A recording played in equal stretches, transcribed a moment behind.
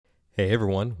Hey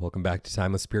everyone, welcome back to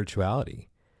Timeless Spirituality.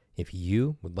 If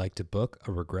you would like to book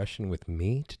a regression with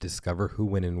me to discover who,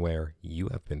 when, and where you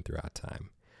have been throughout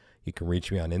time, you can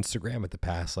reach me on Instagram at The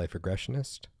Past Life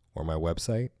Regressionist or my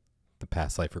website,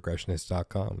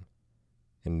 thepastliferegressionist.com.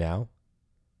 And now,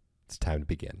 it's time to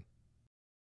begin.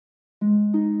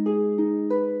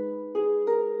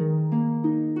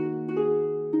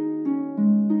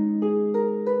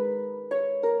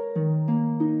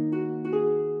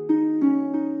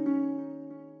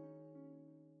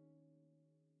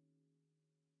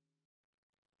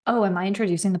 Oh, am I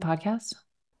introducing the podcast?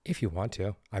 If you want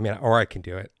to. Or I can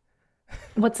do it.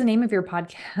 What's the name of your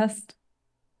podcast?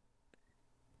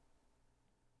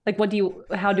 Like,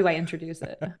 how do I introduce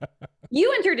it?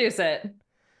 You introduce it.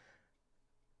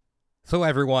 So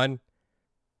everyone,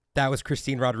 that was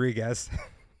Christine Rodriguez,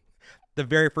 the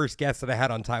very first guest that I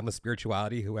had on Timeless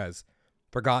Spirituality, who has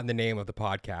forgotten the name of the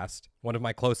podcast, one of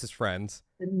my closest friends.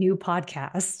 The new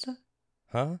podcast.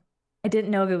 Huh? I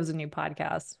didn't know if it was a new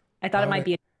podcast. I thought it might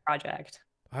be a project.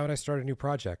 Why would I start a new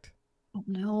project? Oh,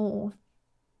 no.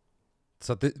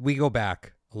 So we go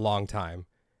back a long time.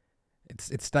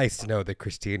 It's nice to know that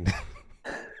Christine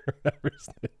remembers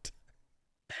it.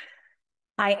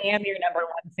 I am your number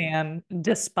one fan,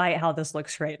 despite how this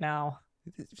looks right now.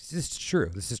 This is true.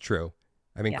 This is true.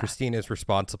 I mean, Yeah. Christine is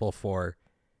responsible for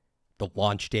the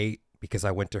launch date because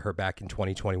I went to her back in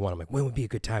 2021. I'm like, when would be a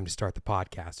good time to start the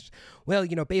podcast? Well,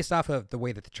 based off of the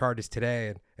way that the chart is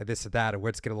today and this and that and what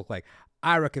it's going to look like,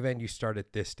 I recommend you start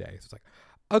it this day. So it's like,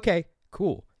 okay,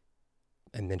 cool.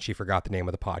 And then she forgot the name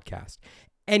of the podcast.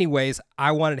 Anyways,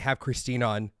 I wanted to have Christine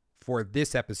on for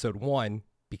this episode 1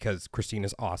 because Christine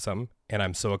is awesome and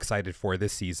I'm so excited for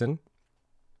this season.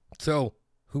 So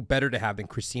who better to have than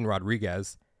Christine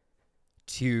Rodriguez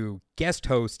to guest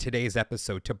host today's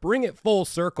episode, to bring it full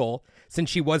circle since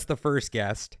she was the first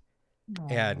guest.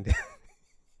 Aww. And,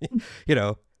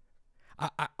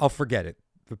 I'll forget it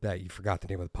that you forgot the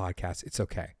name of the podcast. It's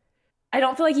okay. I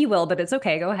don't feel like you will, but it's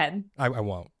okay. Go ahead. I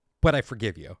won't, but I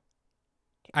forgive you.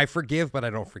 I forgive, but I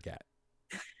don't forget.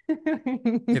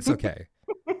 It's okay.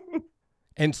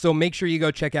 And so make sure you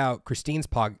go check out Christine's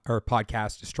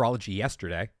podcast, Astrology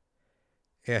Yesterday.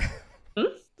 Yeah.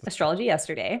 Astrology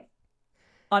Yesterday.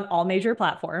 On all major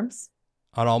platforms.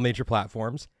 On all major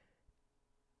platforms.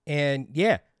 And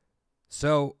yeah.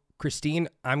 So, Christine,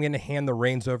 I'm going to hand the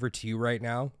reins over to you right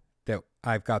now that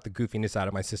I've got the goofiness out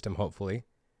of my system, hopefully.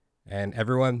 And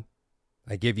everyone,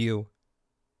 I give you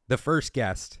the first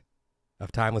guest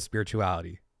of Timeless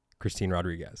Spirituality, Christine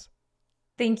Rodriguez.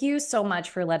 Thank you so much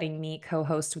for letting me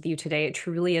co-host with you today. It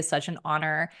truly is such an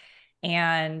honor.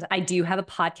 And I do have a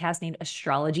podcast named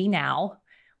Astrology Now,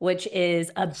 which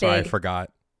is a Sorry, I forgot.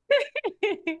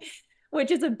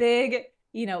 which is a big,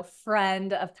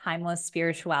 friend of Timeless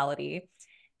Spirituality.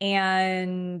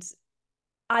 And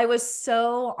I was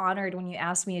so honored when you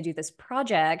asked me to do this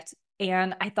project.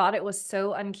 And I thought it was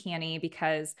so uncanny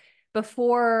because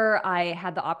before I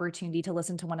had the opportunity to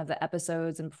listen to one of the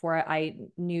episodes and before I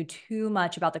knew too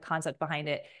much about the concept behind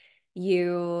it,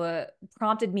 you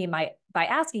prompted me by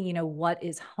asking, what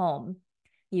is home?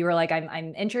 You were like,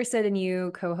 I'm interested in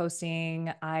you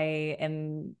co-hosting. I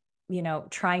am,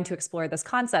 trying to explore this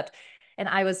concept. And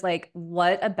I was like,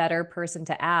 what a better person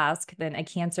to ask than a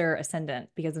Cancer ascendant,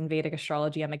 because in Vedic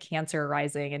astrology, I'm a Cancer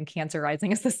rising, and Cancer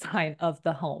rising is the sign of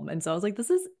the home. And so I was like, this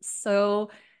is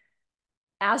so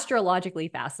astrologically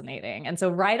fascinating. And so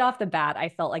right off the bat, I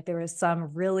felt like there was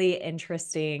some really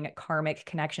interesting karmic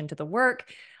connection to the work.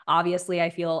 Obviously, I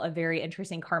feel a very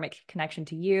interesting karmic connection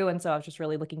to you. And so I was just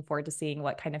really looking forward to seeing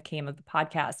what kind of came of the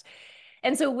podcast.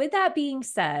 And so with that being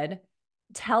said,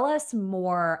 tell us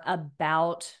more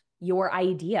about your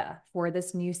idea for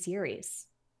this new series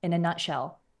in a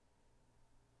nutshell.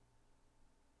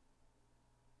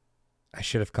 I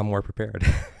should have come more prepared.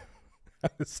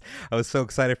 I was so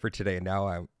excited for today, and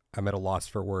now I'm at a loss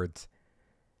for words.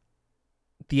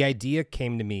 The idea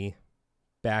came to me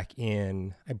back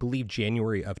in, I believe,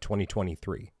 January of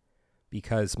 2023,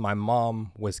 because my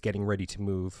mom was getting ready to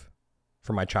move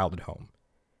from my childhood home.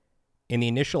 And the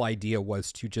initial idea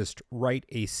was to just write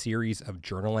a series of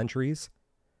journal entries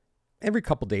every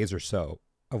couple days or so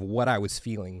of what I was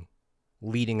feeling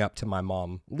leading up to my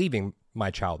mom leaving my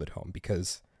childhood home,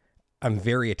 because I'm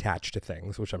very attached to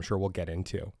things, which I'm sure we'll get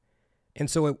into. And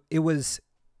so it was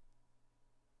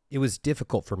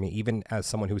difficult for me, even as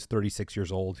someone who was 36 years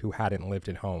old, who hadn't lived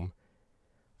at home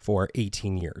for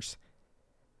 18 years.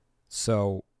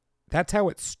 So that's how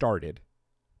it started,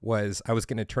 was I was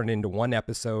going to turn it into one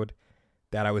episode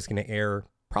that I was going to air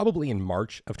probably in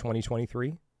March of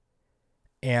 2023.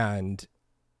 And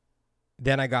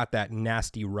then I got that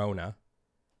nasty Rona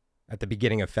at the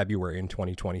beginning of February in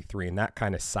 2023, and that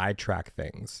kind of sidetracked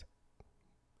things.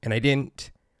 And I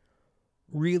didn't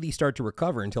really start to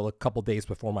recover until a couple days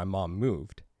before my mom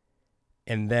moved.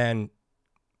 And then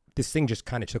this thing just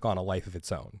kind of took on a life of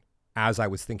its own. As I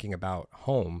was thinking about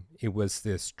home, it was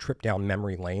this trip down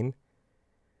memory lane.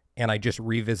 And I just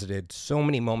revisited so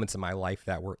many moments in my life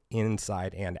that were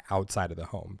inside and outside of the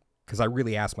home. Because I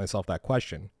really asked myself that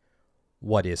question,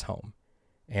 what is home?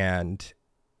 And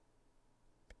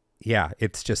yeah,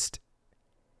 it's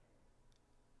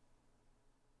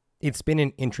been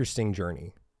an interesting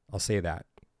journey. I'll say that.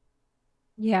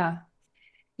 Yeah.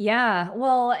 Yeah.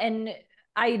 Well, and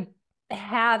I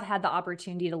have had the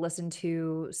opportunity to listen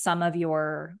to some of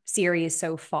your series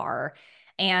so far.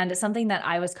 And something that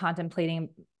I was contemplating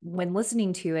when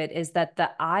listening to it is that the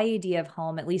idea of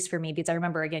home, at least for me, because I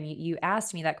remember, again, you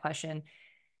asked me that question,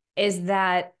 is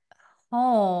that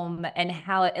home and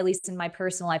how, at least in my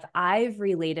personal life, I've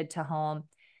related to home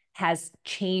has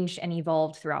changed and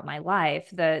evolved throughout my life.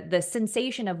 The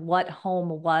sensation of what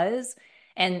home was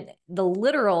and the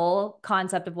literal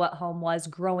concept of what home was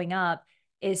growing up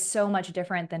is so much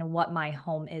different than what my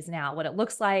home is now, what it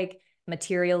looks like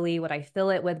materially, what I fill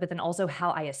it with, but then also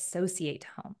how I associate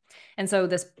home. And so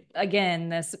this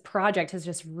project has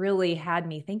just really had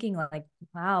me thinking like,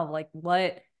 wow, like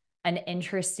what an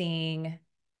interesting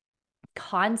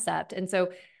concept. And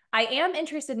so I am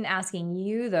interested in asking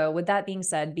you, though, with that being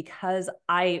said, because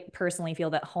I personally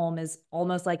feel that home is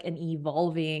almost like an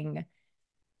evolving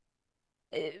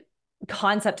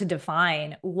concept to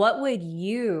define. What would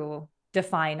you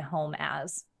define home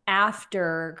as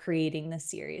after creating this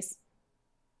series?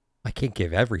 I can't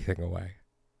give everything away.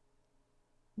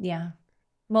 Yeah.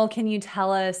 Well, can you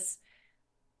tell us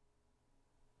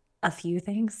a few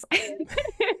things? Just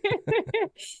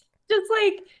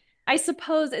like, I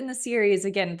suppose in the series,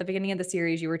 again, at the beginning of the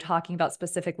series, you were talking about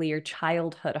specifically your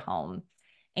childhood home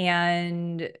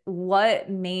and what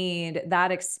made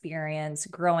that experience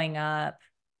growing up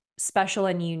special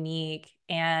and unique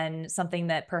and something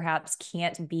that perhaps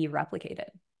can't be replicated.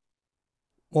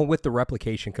 Well, with the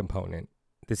replication component,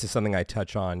 this is something I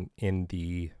touch on in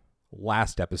the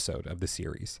last episode of the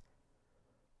series.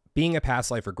 Being a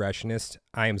past life regressionist,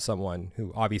 I am someone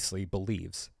who obviously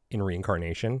believes in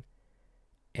reincarnation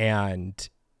and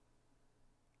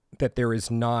that there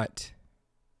is not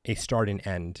a start and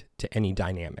end to any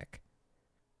dynamic.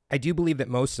 I do believe that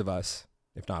most of us,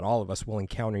 if not all of us, will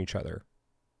encounter each other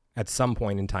at some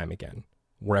point in time again,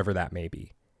 wherever that may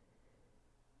be.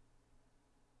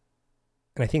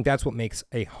 And I think that's what makes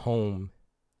a home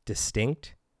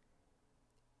distinct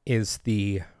is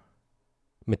the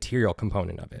material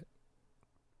component of it.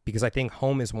 Because I think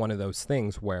home is one of those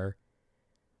things where,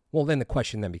 well, then the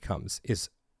question then becomes, is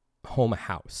home a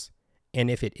house? And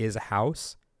if it is a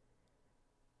house,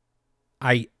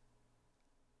 I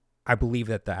believe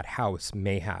that that house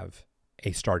may have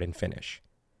a start and finish.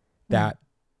 That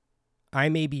I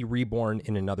may be reborn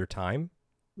in another time.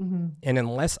 Mm-hmm. And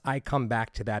unless I come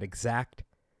back to that exact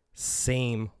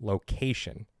same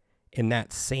location and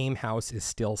that same house is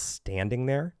still standing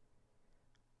there,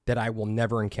 that I will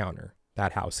never encounter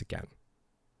that house again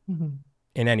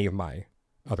in any of my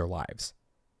other lives.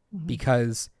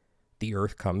 Because the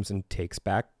earth comes and takes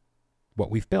back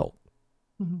what we've built.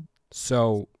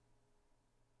 So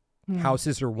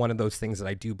houses are one of those things that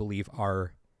I do believe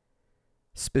are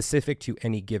specific to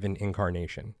any given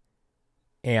incarnation.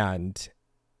 And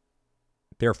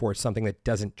therefore something that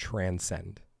doesn't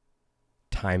transcend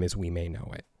time as we may know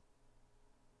it.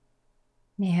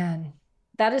 Man,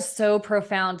 that is so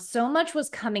profound. So much was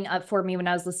coming up for me when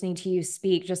I was listening to you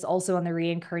speak, just also on the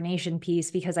reincarnation piece,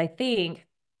 because I think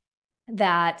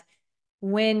that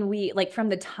when we, like, from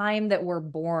the time that we're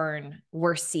born,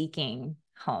 we're seeking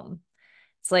home.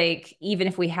 It's like, even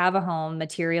if we have a home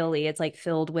materially, it's like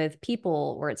filled with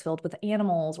people or it's filled with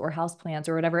animals or houseplants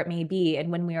or whatever it may be.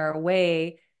 And when we are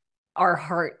away, our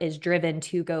heart is driven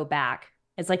to go back.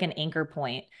 It's like an anchor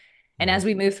point. And as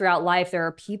we move throughout life, there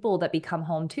are people that become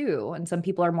home too. And some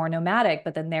people are more nomadic,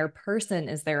 but then their person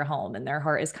is their home and their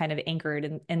heart is kind of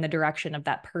anchored in the direction of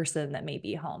that person that may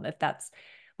be home, if that's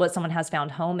what someone has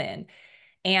found home in.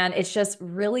 And it's just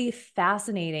really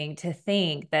fascinating to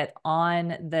think that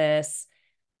on this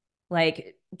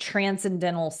like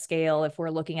transcendental scale, if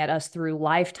we're looking at us through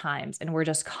lifetimes and we're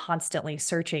just constantly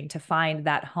searching to find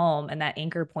that home and that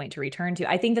anchor point to return to,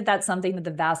 I think that that's something that the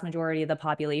vast majority of the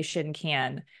population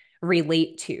can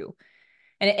relate to.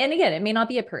 And again, it may not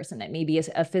be a person, it may be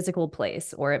a physical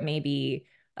place, or it may be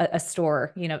a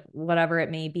store, you know, whatever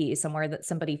it may be, somewhere that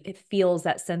somebody feels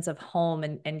that sense of home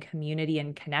and community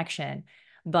and connection.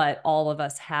 but all of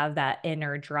us have that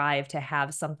inner drive to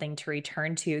have something to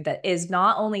return to that is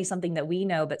not only something that we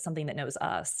know, but something that knows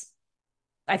us.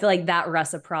 I feel like that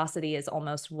reciprocity is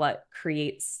almost what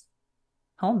creates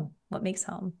home, what makes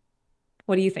home.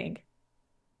 What do you think?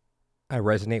 I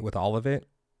resonate with all of it.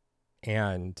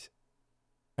 And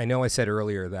I know I said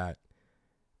earlier that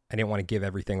I didn't want to give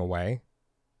everything away,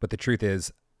 but the truth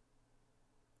is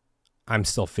I'm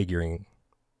still figuring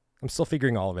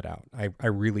all of it out. I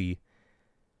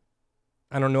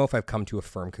don't know if I've come to a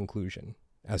firm conclusion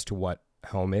as to what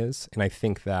home is. And I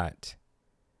think that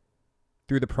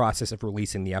through the process of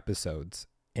releasing the episodes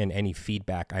and any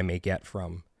feedback I may get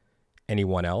from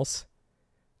anyone else,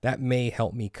 that may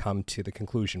help me come to the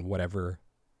conclusion, whatever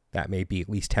that may be, at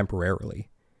least temporarily.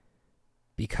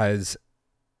 Because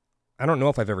I don't know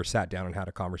if I've ever sat down and had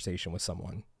a conversation with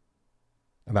someone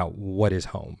about what is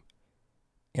home.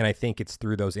 And I think it's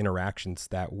through those interactions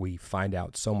that we find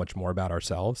out so much more about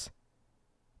ourselves.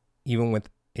 Even with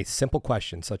a simple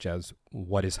question such as,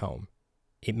 what is home?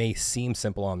 It may seem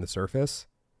simple on the surface,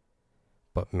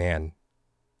 but man,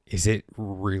 is it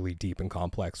really deep and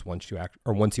complex once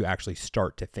you actually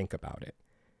start to think about it.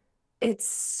 It's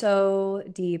so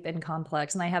deep and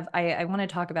complex. And I want to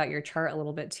talk about your chart a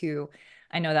little bit too.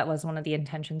 I know that was one of the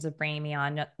intentions of bringing me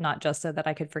on, not just so that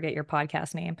I could forget your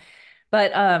podcast name,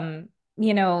 but,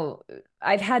 you know,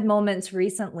 I've had moments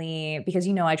recently because,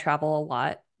 I travel a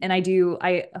lot and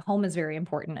home is very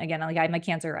important. Again, like I'm a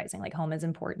Cancer rising, like home is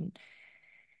important.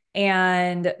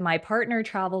 And my partner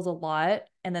travels a lot.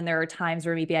 And then there are times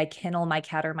where maybe I kennel my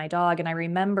cat or my dog. And I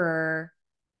remember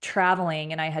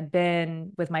traveling and I had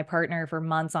been with my partner for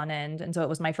months on end. And so it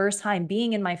was my first time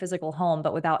being in my physical home,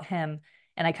 but without him.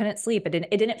 And I couldn't sleep. It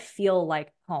didn't feel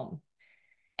like home.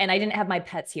 And I didn't have my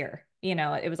pets here.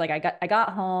 It was like I got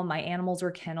home, my animals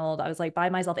were kenneled. I was like by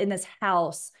myself in this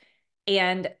house.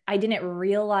 And I didn't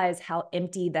realize how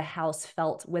empty the house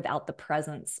felt without the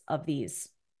presence of these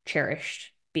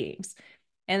cherished beings.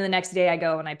 And the next day I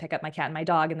go and I pick up my cat and my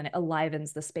dog, and then it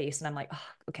enlivens the space. And I'm like, oh,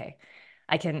 okay,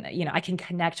 I can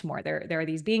connect more. There are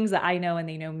these beings that I know and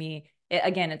they know me.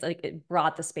 Again, it's like it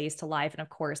brought the space to life. And of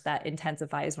course, that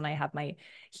intensifies when I have my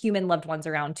human loved ones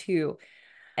around too.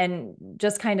 And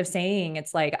just kind of saying,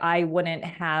 it's like I wouldn't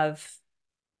have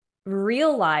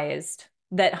realized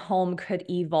that home could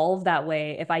evolve that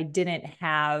way if I didn't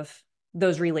have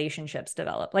those relationships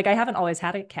develop. Like I haven't always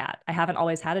had a cat. I haven't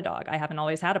always had a dog. I haven't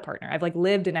always had a partner. I've like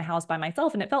lived in a house by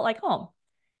myself and it felt like home.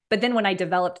 But then when I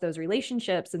developed those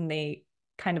relationships and they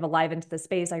kind of alive into the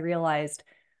space, I realized,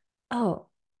 oh,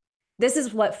 this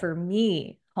is what for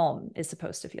me home is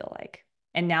supposed to feel like.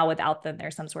 And now without them,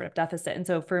 there's some sort of deficit. And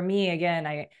so for me, again,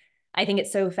 I think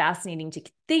it's so fascinating to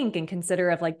think and consider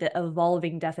of like the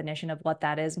evolving definition of what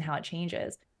that is and how it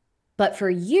changes. But for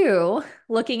you,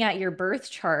 looking at your birth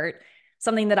chart,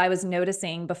 something that I was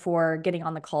noticing before getting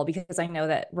on the call, because I know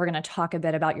that we're going to talk a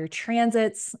bit about your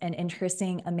transits and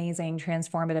interesting, amazing,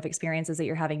 transformative experiences that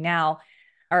you're having now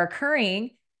are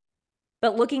occurring.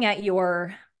 But looking at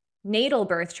your natal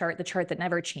birth chart, the chart that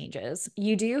never changes,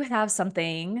 you do have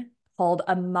something called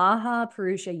a Maha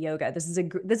Purusha Yoga. This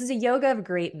is a yoga of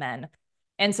great men.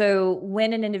 And so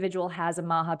when an individual has a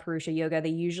Maha Purusha Yoga, they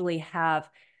usually have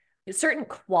certain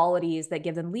qualities that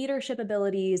give them leadership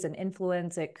abilities and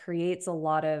influence. It creates a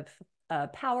lot of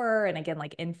power and again,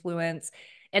 like influence.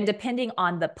 And depending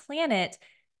on the planet,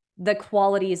 the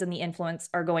qualities and the influence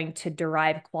are going to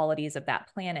derive qualities of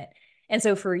that planet. And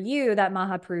so for you, that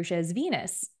Mahapurusha is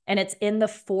Venus, and it's in the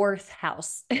fourth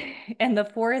house. And the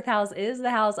fourth house is the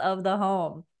house of the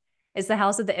home. It's the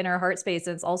house of the inner heart space.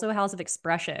 And it's also a house of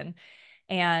expression.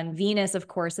 And Venus, of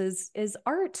course, is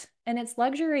art and it's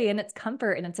luxury and it's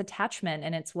comfort and it's attachment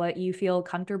and it's what you feel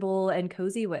comfortable and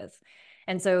cozy with.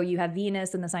 And so you have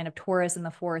Venus in the sign of Taurus in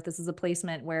the fourth. This is a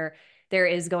placement where there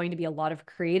is going to be a lot of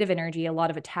creative energy, a lot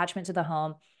of attachment to the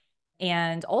home.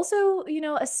 And also,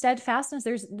 a steadfastness.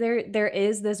 There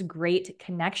is this great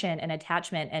connection and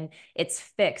attachment, and it's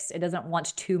fixed. It doesn't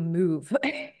want to move.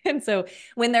 And so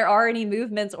when there are any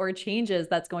movements or changes,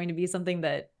 that's going to be something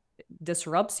that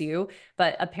disrupts you.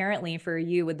 But apparently for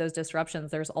you with those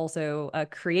disruptions, there's also a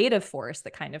creative force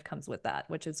that kind of comes with that,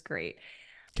 which is great.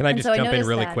 Can I just jump in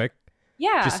really quick?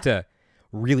 Yeah. Just to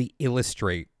really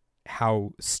illustrate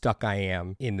how stuck I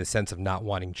am in the sense of not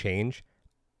wanting change.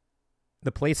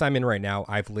 The place I'm in right now,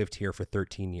 I've lived here for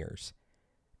 13 years.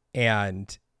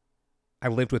 And I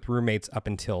lived with roommates up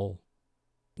until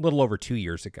a little over 2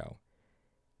 years ago.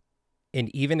 And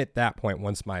even at that point,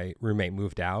 once my roommate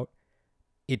moved out,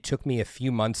 it took me a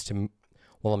few months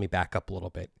let me back up a little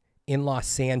bit. In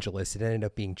Los Angeles, it ended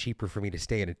up being cheaper for me to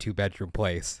stay in a 2-bedroom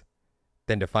place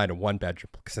than to find a one bedroom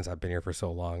since I've been here for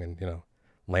so long and,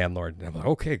 landlord. And I'm like,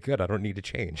 okay, good. I don't need to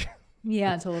change.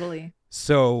 Yeah, totally.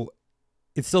 So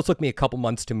it still took me a couple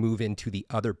months to move into the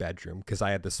other bedroom because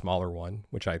I had the smaller one,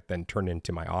 which I then turned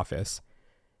into my office.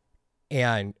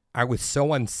 And I was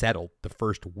so unsettled the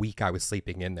first week I was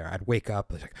sleeping in there. I'd wake up,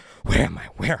 I was like, where am I?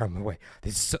 Where am I?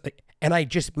 This is so... And I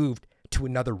just moved to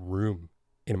another room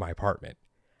in my apartment.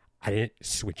 I didn't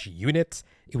switch units.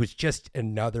 It was just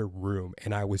another room.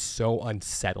 And I was so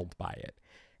unsettled by it.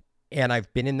 And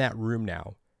I've been in that room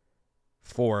now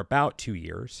for about 2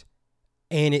 years.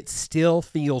 And it still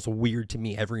feels weird to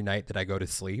me every night that I go to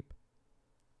sleep.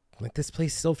 Like, this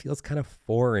place still feels kind of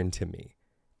foreign to me.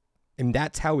 And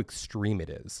that's how extreme it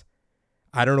is.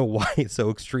 I don't know why it's so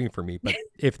extreme for me, but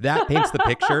if that paints the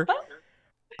picture,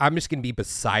 I'm just going to be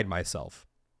beside myself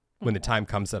when the time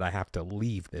comes that I have to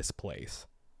leave this place.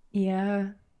 Yeah.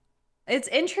 It's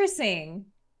interesting.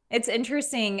 It's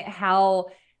interesting how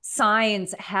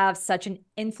signs have such an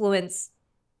influence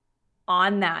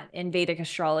on that in Vedic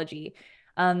astrology.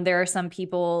 There are some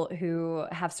people who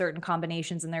have certain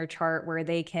combinations in their chart where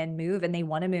they can move and they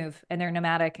want to move and they're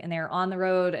nomadic and they're on the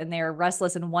road and they're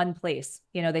restless in one place.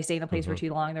 They stay in a place for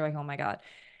too long. They're like, oh my God.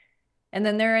 And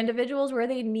then there are individuals where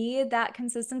they need that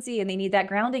consistency and they need that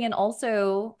grounding. And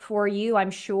also for you,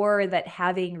 I'm sure that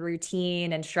having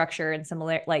routine and structure and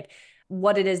similar, like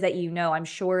what it is that I'm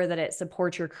sure that it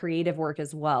supports your creative work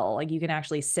as well. Like you can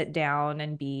actually sit down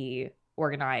and be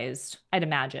organized, I'd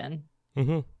imagine.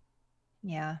 Mm-hmm.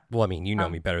 Yeah. Well, I mean, you know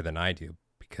me better than I do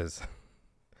because,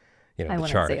 I the wouldn't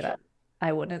chart. say that.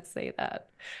 I wouldn't say that.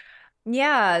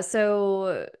 Yeah,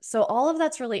 so all of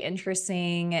that's really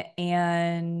interesting.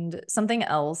 And something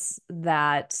else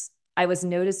that I was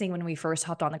noticing when we first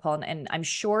hopped on the call, and I'm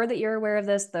sure that you're aware of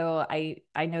this, though I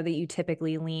know that you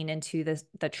typically lean into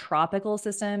the tropical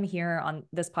system. Here on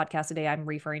this podcast today, I'm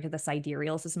referring to the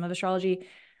sidereal system of astrology.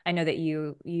 I know that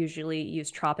you usually use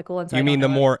tropical, and so You I don't mean the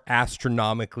know more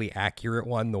astronomically accurate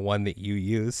one, the one that you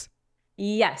use?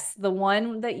 Yes, the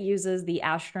one that uses the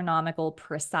astronomical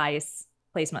precise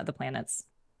placement of the planets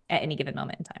at any given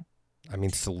moment in time. I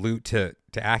mean, salute to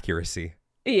accuracy.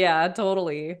 Yeah,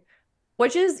 totally.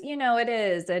 Which is, it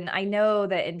is. And I know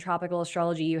that in tropical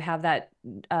astrology, you have that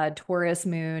Taurus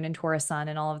moon and Taurus sun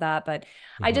and all of that. But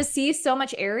I just see so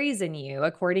much Aries in you.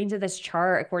 According to this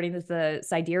chart, according to the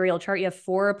sidereal chart, you have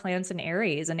 4 planets in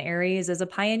Aries. And Aries is a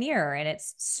pioneer. And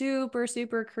it's super,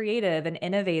 super creative and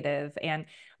innovative and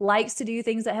likes to do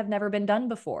things that have never been done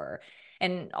before.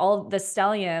 And all the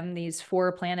stellium, these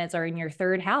 4 planets are in your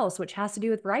 3rd house, which has to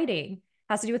do with writing,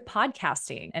 has to do with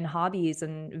podcasting and hobbies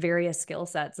and various skill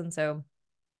sets. And so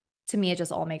to me, it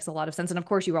just all makes a lot of sense. And of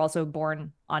course, you were also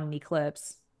born on an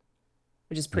eclipse,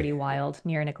 which is pretty wild,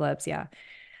 near an eclipse. Yeah.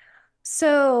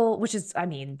 So,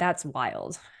 that's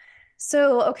wild.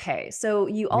 So, okay. So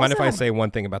you also mind if I say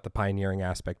one thing about the pioneering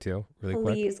aspect too, really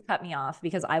quick? Please cut me off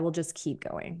because I will just keep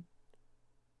going.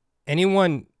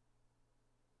 Anyone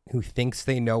who thinks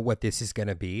they know what this is going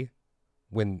to be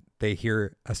when they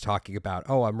hear us talking about,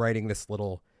 oh, I'm writing this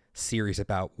little series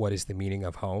about what is the meaning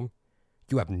of home,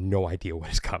 you have no idea what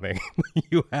is coming.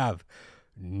 You have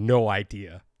no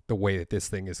idea the way that this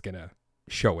thing is going to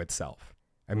show itself.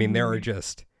 I mean, there are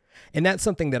just, and that's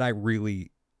something that I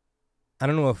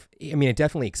don't know it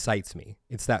definitely excites me.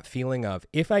 It's that feeling of,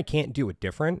 if I can't do it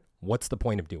different, what's the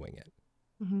point of doing it?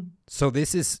 So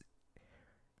this is,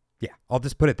 I'll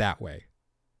just put it that way.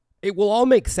 It will all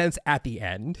make sense at the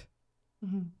end,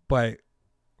 but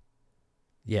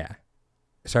yeah,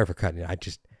 sorry for cutting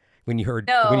it. When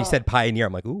you said pioneer,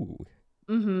 I'm like, ooh.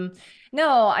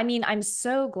 No, I'm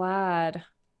so glad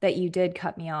that you did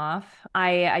cut me off.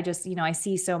 I just, I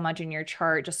see so much in your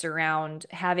chart just around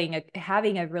having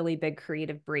a really big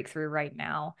creative breakthrough right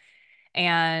now.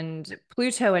 And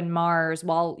Pluto and Mars,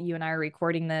 while you and I are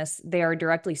recording this, they are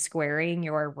directly squaring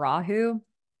your Rahu.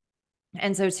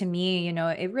 And so to me,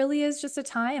 it really is just a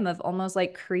time of almost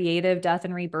like creative death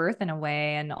and rebirth in a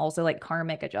way, and also like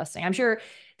karmic adjusting. I'm sure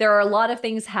there are a lot of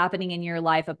things happening in your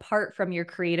life apart from your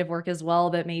creative work as well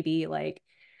that may be like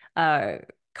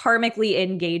karmically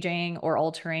engaging or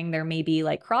altering. There may be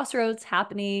like crossroads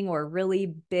happening or really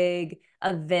big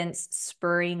events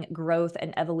spurring growth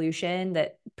and evolution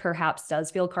that perhaps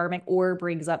does feel karmic or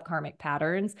brings up karmic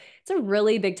patterns. It's a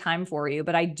really big time for you,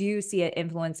 but I do see it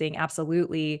influencing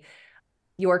absolutely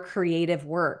your creative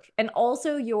work and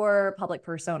also your public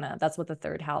persona. That's what the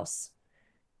 3rd house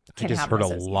I just heard a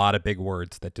lot of big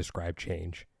words that describe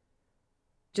change.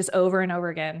 Just over and over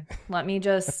again. Let me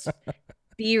just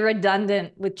be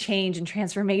redundant with change and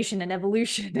transformation and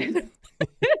evolution.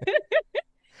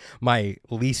 My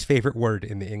least favorite word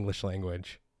in the English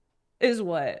language is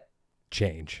what?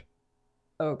 change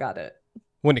Oh, got it.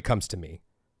 when it comes to me.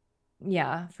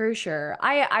 Yeah, for sure.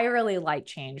 I really like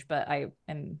change, but I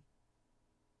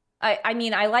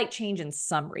mean I like change in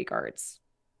some regards.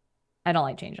 I don't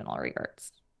like change in all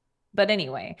regards. But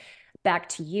anyway, back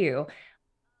to you.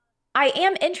 I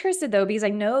am interested though, because I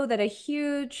know that a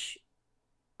huge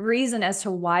reason as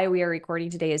to why we are recording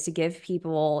today is to give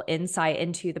people insight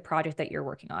into the project that you're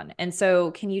working on. And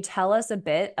so, can you tell us a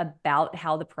bit about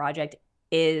how the project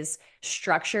is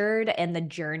structured and the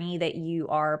journey that you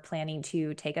are planning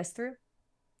to take us through?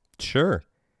 Sure.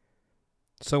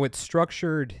 So it's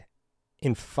structured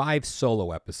in 5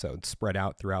 solo episodes spread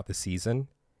out throughout the season.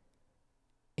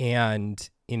 And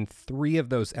in 3 of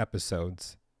those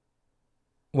episodes,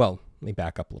 well, let me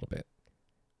back up a little bit.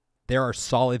 There are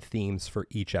solid themes for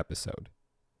each episode.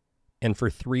 And for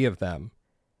 3 of them,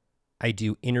 I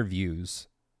do interviews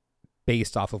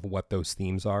based off of what those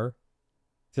themes are.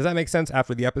 Does that make sense?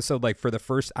 After the episode, like for the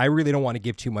first, I really don't want to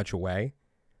give too much away,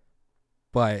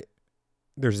 but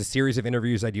there's a series of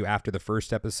interviews I do after the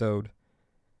first episode,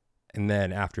 and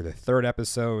then after the 3rd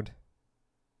episode,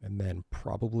 and then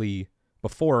probably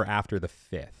before or after the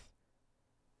 5th.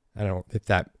 I don't know if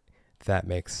that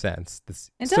makes sense.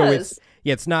 It so does.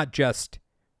 it's not just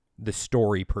the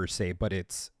story per se, but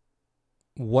it's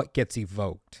what gets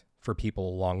evoked for people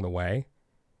along the way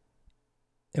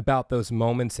about those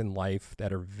moments in life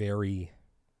that are very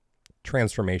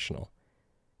transformational,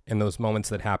 and those moments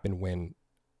that happen when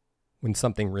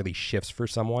something really shifts for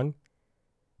someone.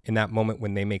 In that moment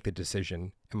when they make the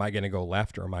decision, am I going to go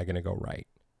left or am I going to go right?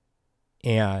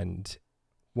 And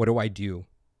what do I do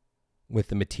with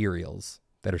the materials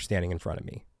that are standing in front of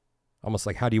me? Almost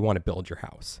like, how do you want to build your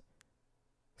house?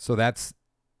 So that's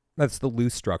the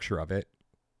loose structure of it.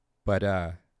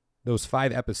 But those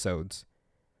 5 episodes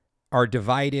are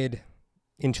divided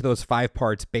into those 5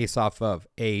 parts based off of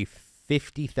a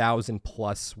 50,000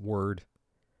 plus word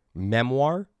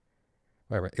memoir.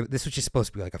 This was just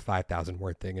supposed to be like a 5,000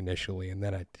 word thing initially, and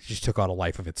then it just took on a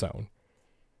life of its own.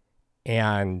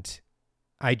 And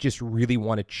I just really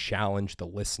want to challenge the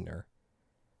listener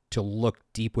to look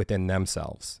deep within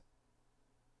themselves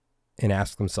and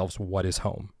ask themselves, what is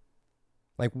home?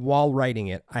 Like, while writing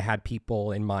it, I had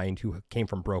people in mind who came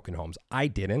from broken homes. I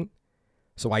didn't,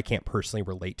 so I can't personally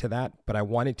relate to that, but I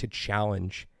wanted to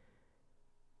challenge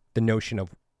the notion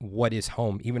of what is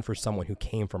home, even for someone who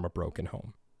came from a broken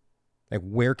home. Like,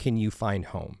 where can you find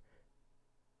home?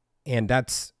 And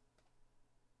that's,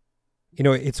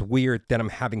 it's weird that I'm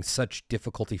having such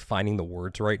difficulty finding the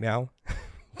words right now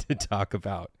to talk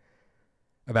about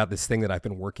this thing that I've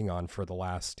been working on for the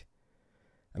last,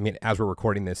 as we're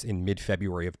recording this in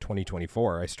mid-February of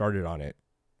 2024, I started on it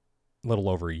a little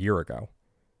over a year ago.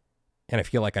 And I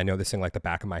feel like I know this thing like the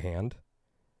back of my hand.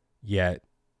 Yet,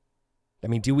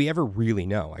 do we ever really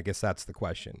know? I guess that's the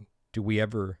question. Do we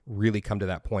ever really come to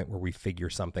that point where we figure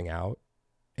something out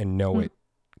and know it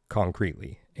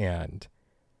concretely? And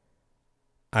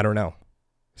I don't know.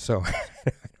 So I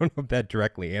don't know if that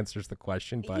directly answers the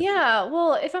question, but yeah,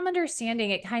 well, if I'm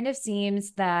understanding, it kind of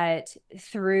seems that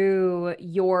through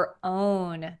your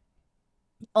own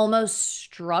almost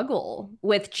struggle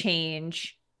with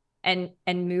change and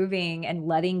moving and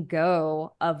letting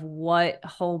go of what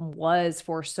home was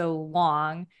for so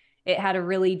long, it had a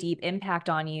really deep impact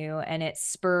on you, and it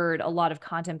spurred a lot of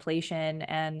contemplation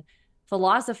and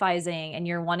philosophizing, and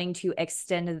you're wanting to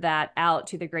extend that out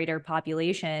to the greater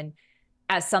population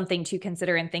as something to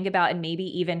consider and think about, and maybe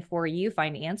even for you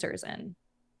find answers in.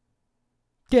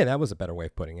 yeah, that was a better way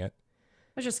of putting it.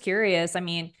 I was just curious.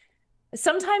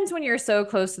 Sometimes when you're so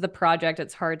close to the project,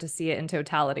 it's hard to see it in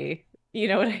totality. You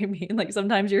know what I mean? Like,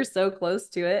 sometimes you're so close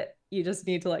to it, you just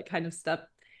need to like kind of step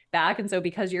back. And so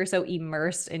because you're so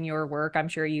immersed in your work, I'm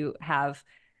sure you have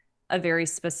a very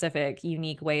specific,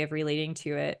 unique way of relating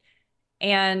to it.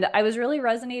 And I was really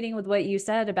resonating with what you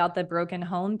said about the broken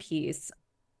home piece.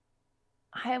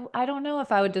 I don't know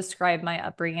if I would describe my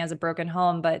upbringing as a broken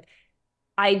home, but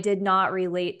I did not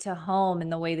relate to home in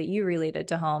the way that you related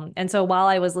to home. And so while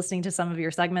I was listening to some of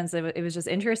your segments, it was just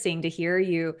interesting to hear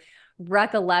you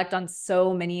recollect on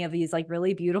so many of these like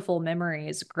really beautiful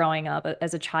memories growing up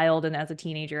as a child and as a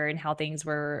teenager, and how things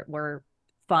were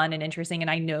fun and interesting.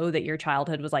 And I know that your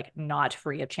childhood was like not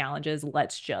free of challenges.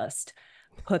 Let's just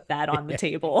put that on the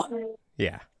table.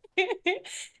 Yeah.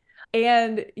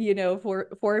 And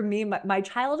for me, my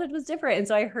childhood was different, and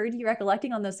so I heard you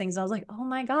recollecting on those things, and I was like, oh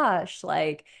my gosh,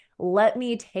 like, let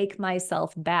me take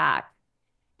myself back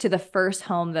to the first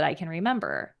home that I can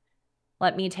remember.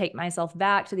 Let me take myself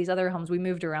back to these other homes. We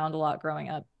moved around a lot growing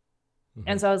up, Mm-hmm.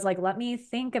 And so I was like, let me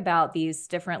think about these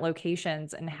different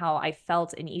locations and how I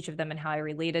felt in each of them and how I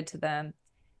related to them.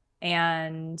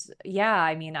 And yeah,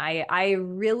 I mean, I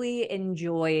really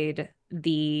enjoyed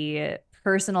the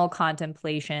personal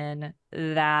contemplation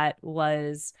that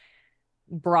was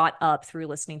brought up through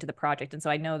listening to the project. And so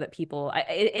I know that people,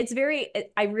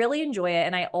 I really enjoy it.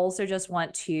 And I also just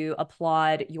want to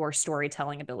applaud your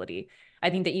storytelling ability. I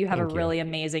think that you have a Thank you. really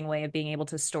amazing way of being able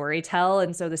to story tell.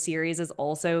 And so the series is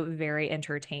also very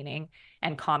entertaining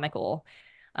and comical.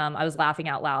 I was laughing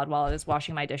out loud while I was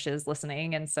washing my dishes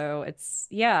listening. And so it's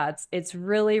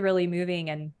really, really moving.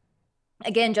 And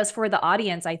again, just for the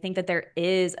audience, I think that there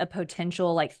is a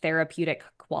potential like therapeutic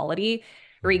quality,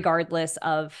 Mm-hmm. regardless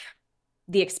of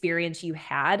the experience you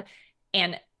had.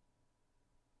 And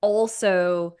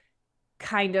also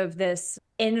kind of this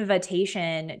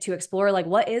invitation to explore like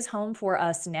what is home for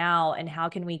us now and how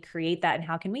can we create that and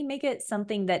how can we make it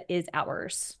something that is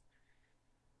ours,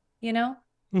 you know?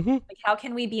 Mm-hmm. Like how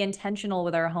can we be intentional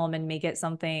with our home and make it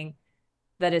something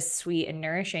that is sweet and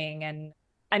nourishing? And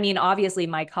I mean, obviously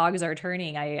my cogs are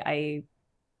turning. I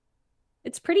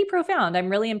it's pretty profound. I'm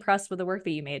really impressed with the work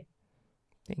that you made.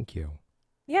 Thank you.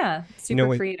 Yeah, You super know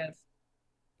what? creative.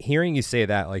 Hearing you say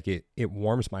that, like it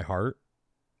warms my heart.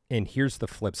 And here's the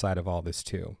flip side of all this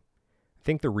too. I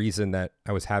think the reason that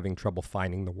I was having trouble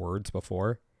finding the words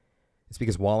before is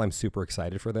because while I'm super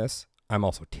excited for this, I'm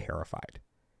also terrified.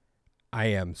 I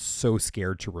am so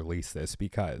scared to release this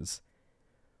because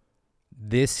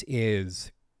this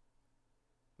is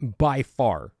by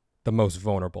far the most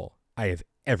vulnerable I have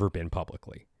ever been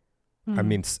publicly. I Hmm.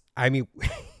 mean,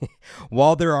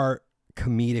 while there are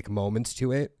comedic moments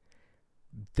to it,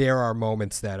 there are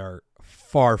moments that are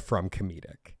far from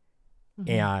comedic. Mhm.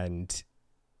 And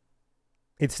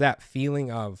it's that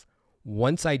feeling of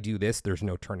once I do this, there's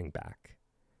no turning back.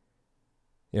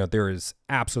 There is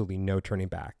absolutely no turning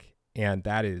back. And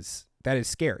that is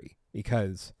scary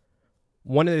because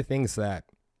one of the things that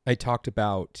I talked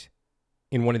about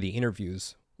in one of the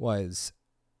interviews was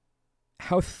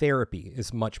how therapy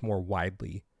is much more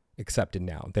widely accepted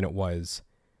now than it was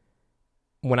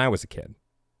when I was a kid.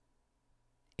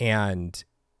 And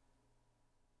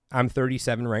I'm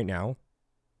 37 right now,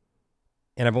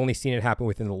 and I've only seen it happen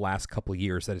within the last couple of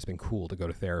years that it's been cool to go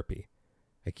to therapy.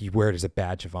 Like you wear it as a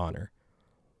badge of honor.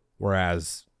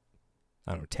 Whereas,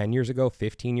 I don't know, 10 years ago,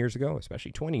 15 years ago,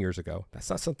 especially 20 years ago, that's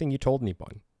not something you told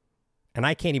anyone. And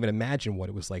I can't even imagine what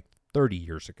it was like 30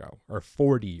 years ago or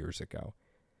 40 years ago,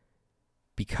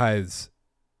 because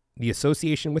the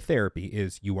association with therapy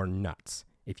is you are nuts.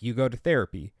 If you go to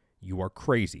therapy, you are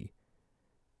crazy.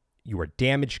 You are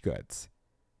damaged goods.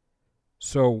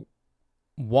 So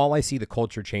while I see the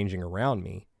culture changing around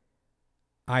me,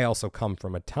 I also come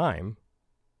from a time,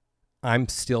 I'm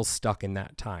still stuck in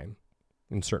that time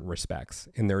in certain respects.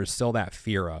 And there is still that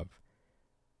fear of,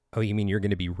 oh, you mean you're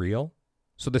going to be real?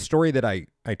 So the story that I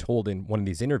told in one of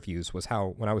these interviews was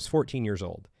how when I was 14 years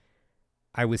old,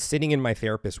 I was sitting in my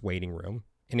therapist's waiting room.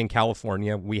 And in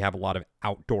California, we have a lot of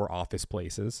outdoor office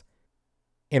places.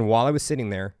 And while I was sitting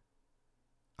there,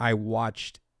 I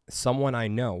watched someone I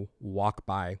know walk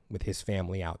by with his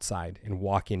family outside and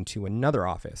walk into another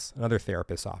office, another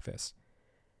therapist's office.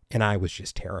 And I was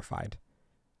just terrified.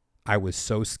 I was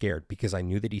so scared because I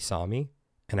knew that he saw me.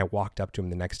 And I walked up to him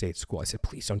the next day at school. I said,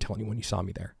 please don't tell anyone you saw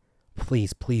me there.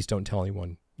 Please, please don't tell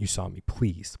anyone you saw me.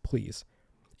 Please, please.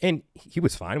 And he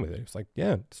was fine with it. He was like,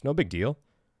 yeah, it's no big deal.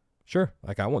 Sure.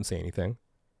 Like, I won't say anything.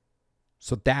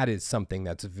 So that is something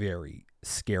that's very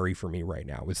scary for me right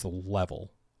now, is the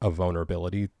level of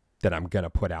vulnerability that I'm going to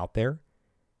put out there.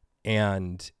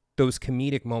 And those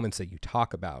comedic moments that you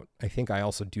talk about, I think I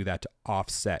also do that to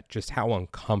offset just how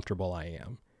uncomfortable I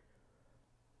am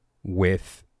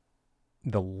with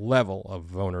the level of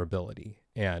vulnerability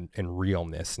and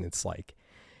realness. And it's like,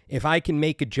 if I can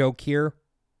make a joke here,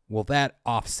 will that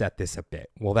offset this a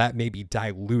bit? Will that maybe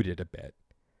dilute it a bit?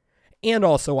 And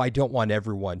also, I don't want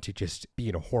everyone to just be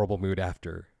in a horrible mood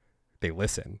after they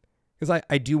listen, because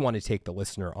I do want to take the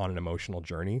listener on an emotional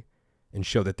journey and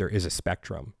show that there is a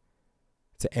spectrum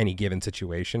to any given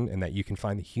situation, and that you can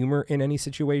find the humor in any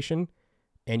situation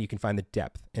and you can find the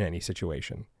depth in any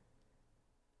situation.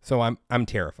 So I'm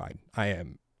terrified.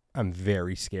 I'm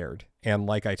very scared. And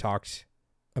like I talked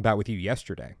about with you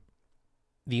yesterday,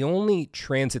 the only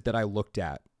transit that I looked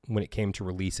at when it came to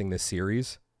releasing this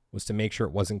series was to make sure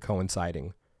it wasn't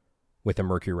coinciding with a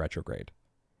Mercury retrograde.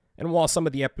 And while some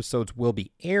of the episodes will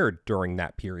be aired during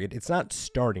that period, it's not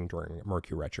starting during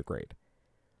Mercury retrograde.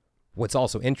 What's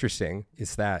also interesting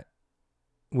is that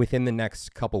within the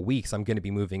next couple weeks, I'm going to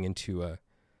be moving into a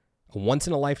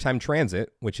once-in-a-lifetime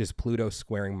transit, which is Pluto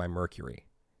squaring my Mercury.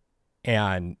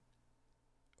 And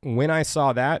when I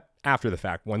saw that after the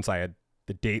fact, once I had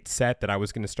the date set that I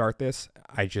was going to start this,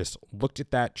 I just looked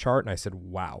at that chart and I said,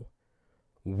 wow,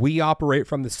 we operate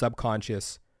from the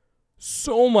subconscious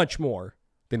so much more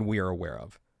than we are aware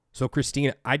of. So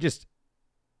Christine, I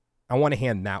want to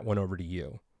hand that one over to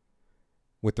you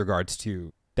with regards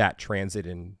to that transit,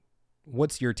 and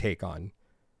what's your take on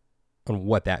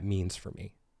what that means for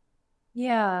me?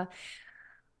 Yeah.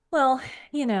 Well,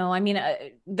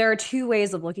 there are two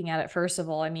ways of looking at it. First of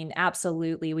all, I mean,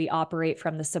 absolutely, we operate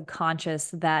from the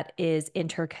subconscious that is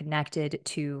interconnected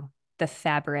to the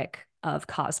fabric of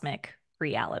cosmic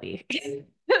reality.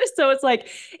 So it's like,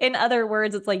 in other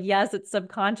words, it's like, yes, it's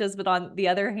subconscious, but on the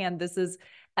other hand, this is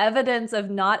evidence of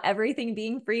not everything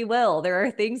being free will. There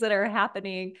are things that are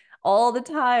happening all the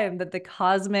time that the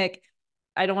cosmic,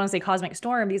 I don't want to say cosmic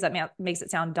storm because that makes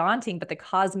it sound daunting, but the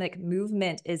cosmic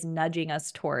movement is nudging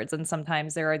us towards. And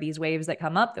sometimes there are these waves that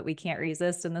come up that we can't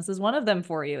resist. And this is one of them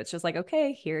for you. It's just like,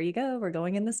 okay, here you go. We're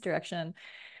going in this direction,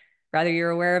 whether you're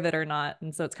aware of it or not.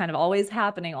 And so it's kind of always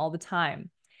happening all the time.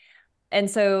 And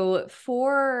so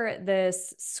for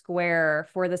this square,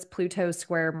 for this Pluto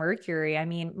square Mercury, I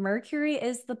mean, Mercury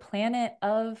is the planet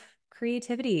of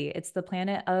creativity. It's the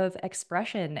planet of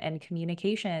expression and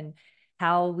communication,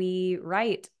 how we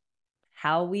write,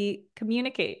 how we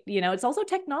communicate. It's also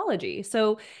technology.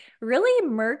 So really,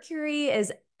 Mercury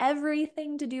is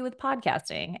everything to do with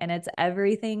podcasting, and it's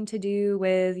everything to do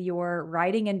with your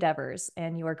writing endeavors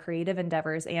and your creative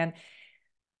endeavors. And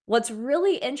what's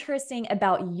really interesting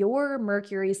about your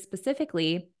Mercury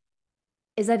specifically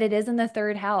is that it is in the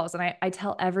third house. And I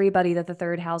tell everybody that the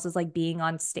third house is like being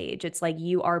on stage. It's like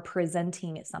you are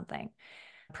presenting something,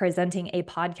 presenting a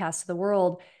podcast to the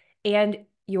world, and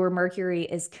your Mercury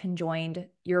is conjoined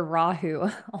your Rahu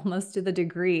almost to the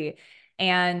degree.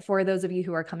 And for those of you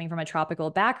who are coming from a tropical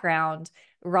background,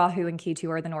 Rahu and Ketu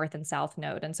are the north and south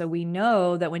node. And so we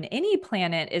know that when any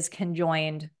planet is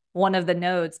conjoined one of the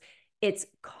nodes, it's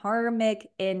karmic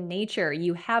in nature.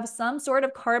 You have some sort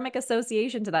of karmic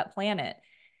association to that planet.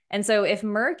 And so if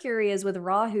Mercury is with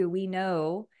Rahu, we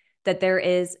know that there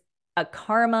is a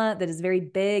karma that is very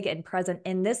big and present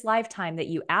in this lifetime that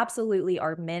you absolutely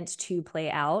are meant to play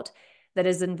out, that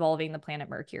is involving the planet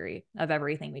Mercury of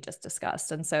everything we just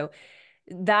discussed. And so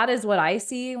that is what I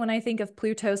see when I think of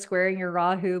Pluto squaring your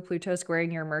Rahu, Pluto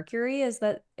squaring your Mercury, is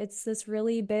that it's this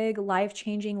really big,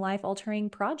 life-changing, life-altering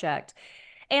project.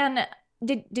 And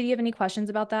did you have any questions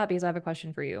about that? Because I have a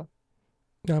question for you.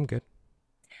 No, I'm good.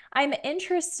 I'm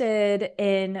interested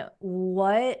in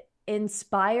what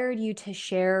inspired you to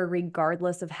share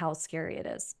regardless of how scary it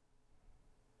is.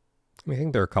 I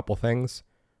think there are a couple things.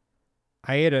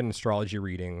 I had an astrology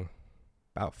reading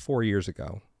about 4 years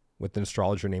ago with an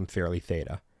astrologer named Fairly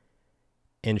Theta.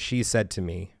 And she said to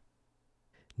me,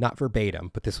 not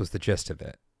verbatim, but this was the gist of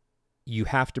it, you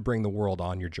have to bring the world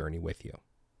on your journey with you.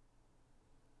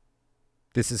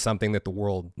 This is something that the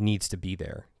world needs to be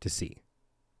there to see.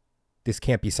 This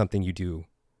can't be something you do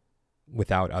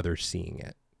without others seeing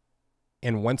it.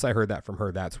 And once I heard that from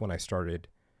her, that's when I started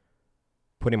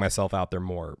putting myself out there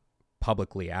more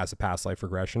publicly as a past life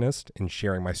regressionist and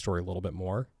sharing my story a little bit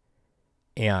more.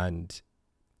 And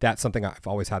that's something I've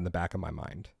always had in the back of my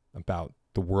mind about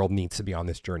the world needs to be on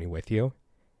this journey with you.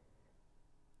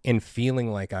 And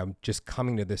feeling like I'm just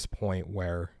coming to this point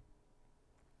where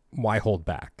why hold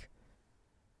back?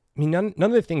 I mean, none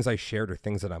of the things I shared are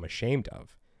things that I'm ashamed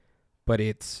of, but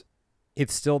it's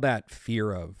still that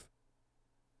fear of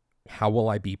how will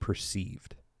I be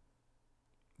perceived?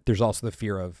 There's also the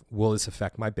fear of, will this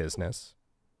affect my business?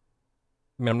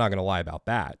 I mean, I'm not going to lie about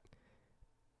that,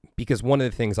 because one of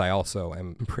the things I also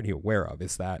am pretty aware of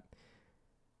is that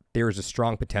there is a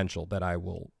strong potential that I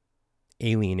will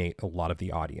alienate a lot of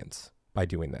the audience by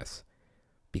doing this,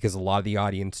 because a lot of the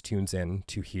audience tunes in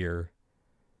to hear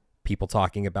people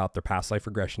talking about their past life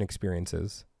regression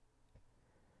experiences,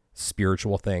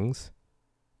 spiritual things,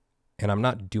 and I'm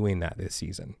not doing that this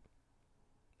season.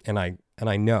 And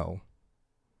I know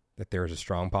that there is a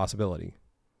strong possibility,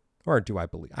 or do I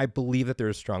believe? I believe that there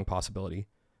is a strong possibility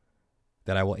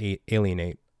that I will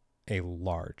alienate a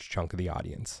large chunk of the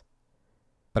audience.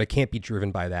 But I can't be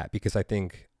driven by that, because I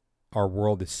think our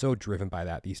world is so driven by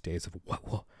that these days of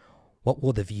what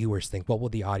will the viewers think? What will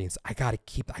the audience? I gotta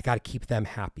keep them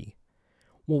happy.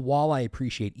 Well, while I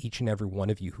appreciate each and every one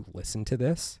of you who listen to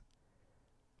this,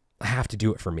 I have to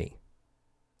do it for me.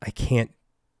 I can't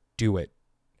do it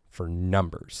for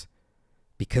numbers,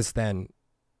 because then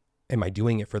am I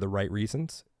doing it for the right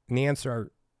reasons? And the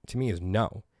answer to me is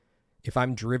no. If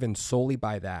I'm driven solely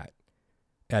by that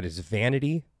is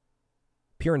vanity,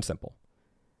 pure and simple.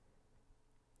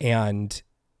 And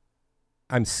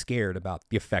I'm scared about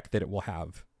the effect that it will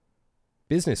have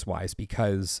business wise,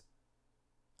 because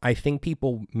I think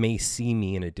people may see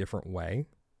me in a different way.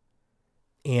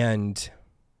 And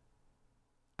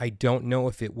I don't know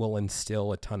if it will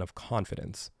instill a ton of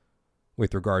confidence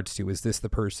with regards to, is this the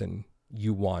person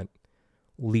you want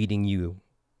leading you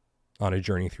on a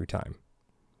journey through time?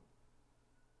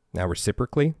 Now,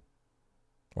 reciprocally,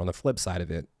 on the flip side of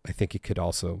it, I think it could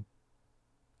also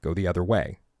go the other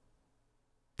way,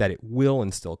 that it will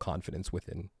instill confidence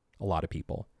within a lot of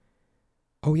people.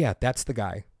 Oh, yeah, that's the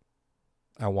guy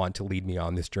I want to lead me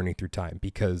on this journey through time,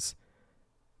 because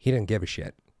he didn't give a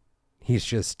shit. He's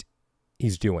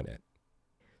doing it.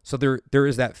 So there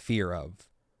is that fear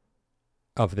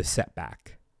of the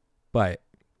setback. But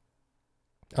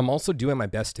I'm also doing my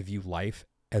best to view life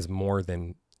as more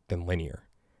than linear.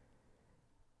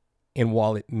 And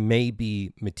while it may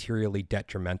be materially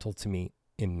detrimental to me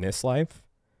in this life,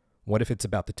 what if it's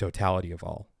about the totality of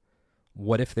all?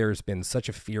 What if there's been such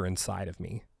a fear inside of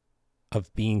me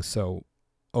of being so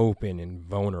open and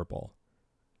vulnerable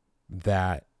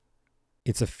that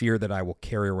it's a fear that I will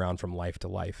carry around from life to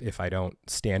life if I don't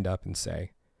stand up and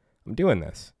say, I'm doing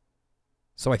this.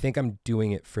 So I think I'm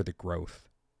doing it for the growth.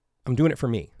 I'm doing it for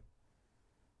me.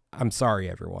 I'm sorry,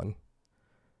 everyone.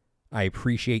 I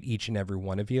appreciate each and every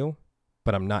one of you,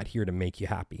 but I'm not here to make you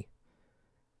happy.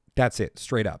 That's it,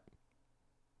 straight up.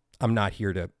 I'm not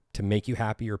here to make you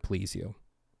happy or please you.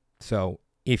 So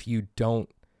if you don't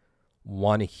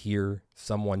want to hear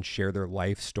someone share their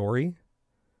life story,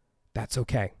 that's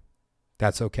okay.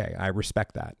 That's okay. I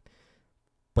respect that.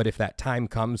 But if that time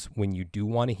comes when you do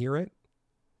want to hear it,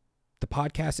 the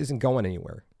podcast isn't going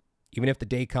anywhere. Even if the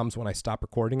day comes when I stop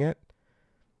recording it,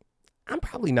 I'm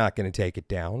probably not going to take it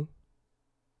down.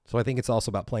 So I think it's also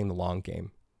about playing the long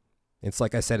game. It's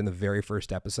like I said in the very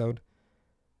first episode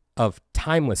of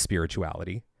Timeless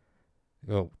Spirituality,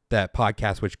 that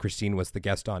podcast which Christine was the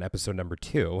guest on, episode number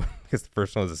 2, because the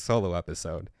first one was a solo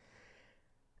episode.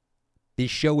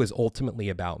 This show is ultimately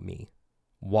about me.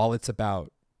 While it's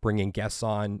about bringing guests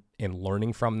on and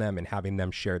learning from them and having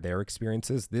them share their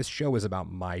experiences, this show is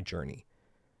about my journey,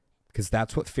 because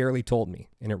that's what Fairly told me,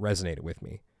 and it resonated with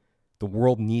me. The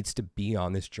world needs to be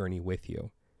on this journey with you.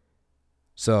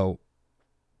 So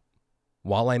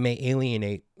while I may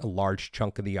alienate a large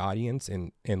chunk of the audience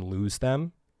and lose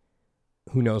them,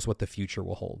 who knows what the future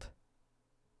will hold?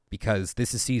 Because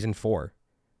this is season 4.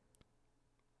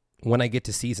 When I get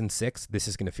to season 6, this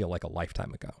is going to feel like a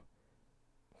lifetime ago.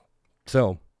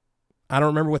 So I don't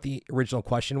remember what the original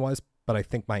question was, but I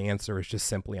think my answer is just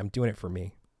simply, I'm doing it for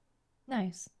me.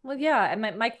 Nice. Well, yeah.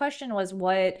 My question was,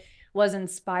 what was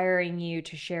inspiring you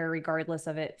to share, regardless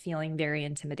of it feeling very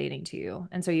intimidating to you?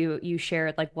 And so you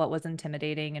shared like what was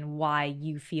intimidating and why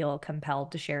you feel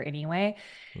compelled to share anyway.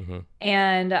 Mm-hmm.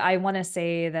 And I want to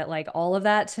say that like all of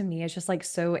that to me is just like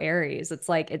so Aries. It's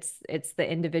like it's the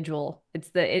individual. It's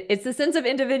the sense of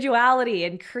individuality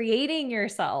and creating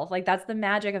yourself. Like that's the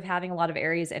magic of having a lot of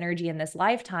Aries energy in this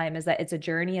lifetime, is that it's a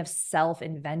journey of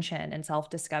self-invention and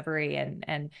self-discovery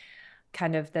and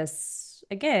kind of this,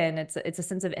 again, it's a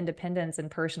sense of independence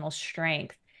and personal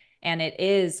strength. And it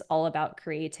is all about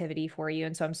creativity for you.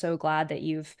 And so I'm so glad that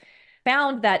you've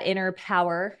found that inner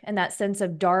power and that sense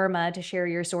of dharma to share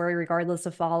your story, regardless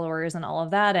of followers and all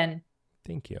of that. And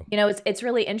Thank you. you know, it's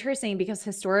really interesting because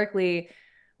historically,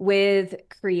 with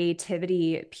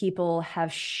creativity, people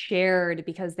have shared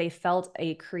because they felt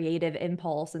a creative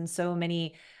impulse, and so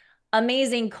many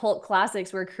amazing cult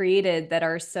classics were created that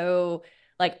are so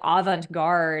like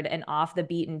avant-garde and off the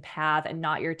beaten path and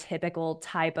not your typical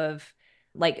type of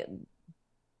like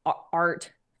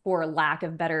art, for lack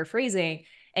of better phrasing.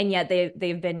 And yet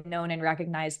they've been known and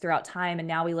recognized throughout time. And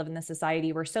now we live in this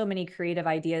society where so many creative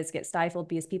ideas get stifled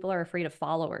because people are afraid of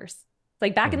followers.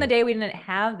 Like back in the day, we didn't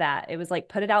have that. It was like,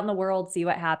 put it out in the world, see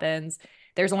what happens.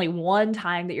 There's only one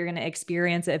time that you're going to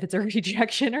experience it, if it's a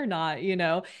rejection or not, you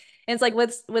know? And it's like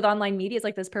with online media, it's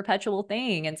like this perpetual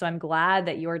thing. And so I'm glad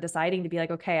that you're deciding to be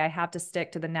like, okay, I have to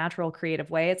stick to the natural creative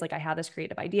way. It's like, I have this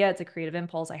creative idea. It's a creative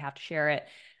impulse. I have to share it.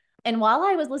 And while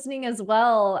I was listening as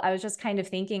well, I was just kind of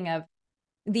thinking of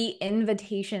the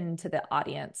invitation to the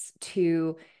audience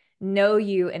to know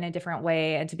you in a different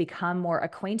way and to become more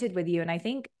acquainted with you. And I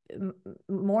think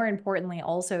more importantly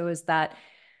also is that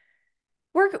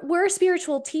we're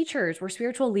spiritual teachers, we're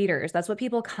spiritual leaders. That's what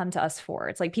people come to us for.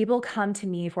 It's like people come to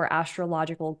me for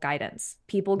astrological guidance.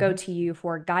 People go to you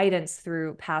for guidance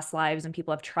through past lives, and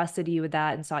people have trusted you with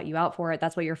that and sought you out for it.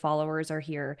 That's what your followers are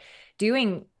here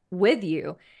doing with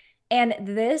you. And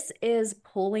this is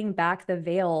pulling back the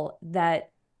veil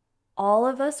that all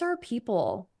of us are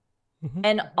people, Mm-hmm.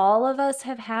 and all of us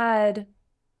have had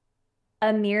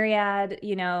a myriad,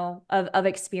 of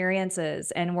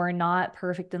experiences, and we're not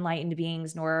perfect enlightened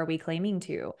beings, nor are we claiming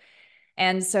to.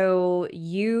 And so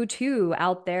you too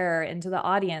out there into the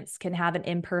audience can have an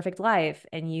imperfect life,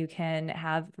 and you can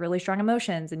have really strong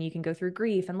emotions, and you can go through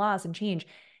grief and loss and change,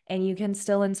 and you can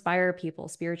still inspire people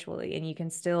spiritually, and you can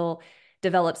still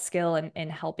develop skill in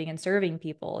helping and serving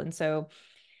people. And so,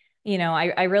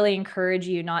 I really encourage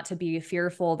you not to be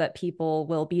fearful that people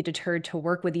will be deterred to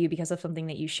work with you because of something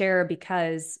that you share,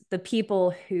 because the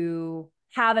people who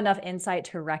have enough insight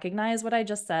to recognize what I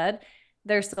just said,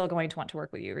 they're still going to want to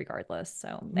work with you regardless.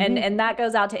 So, and that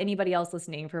goes out to anybody else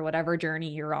listening for whatever journey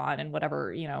you're on and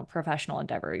whatever, professional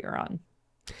endeavor you're on.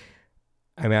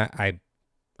 I mean, I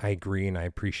agree, and I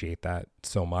appreciate that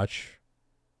so much.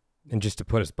 And just to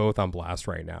put us both on blast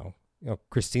right now,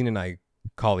 Christine and I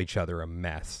call each other a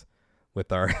mess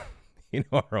with our,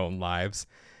 our own lives.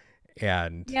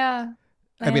 And yeah,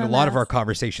 I mean, a lot of our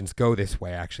conversations go this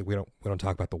way. Actually, we don't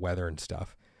talk about the weather and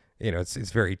stuff.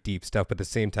 It's very deep stuff, but at the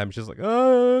same time, it's just like,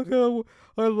 oh,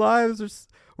 our lives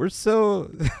we're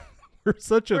so we're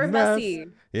such a we're mess. Messy.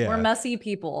 Yeah, we're messy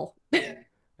people.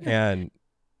 And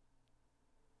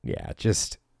yeah,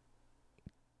 just,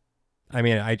 I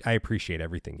mean, I appreciate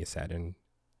everything you said, and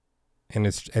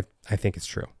I think it's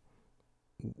true.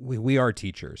 We are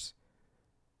teachers,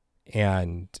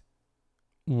 and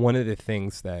one of the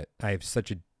things that I have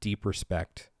such a deep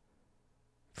respect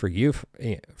for you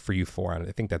for, and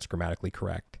I think that's grammatically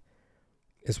correct,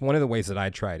 is one of the ways that I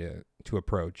try to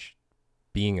approach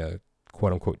being a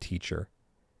quote unquote teacher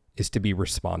is to be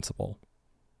responsible.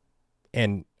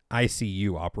 And I see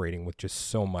you operating with just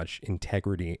so much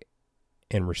integrity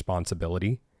and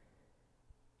responsibility.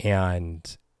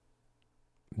 And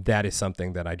that is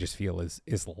something that I just feel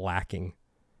is lacking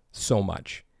so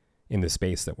much in the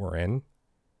space that we're in,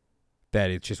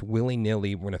 that it's just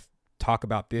willy-nilly, we're going to talk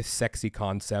about this sexy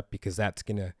concept because that's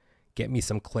going to get me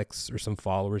some clicks or some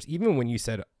followers. Even when you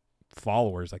said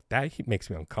followers, like, that makes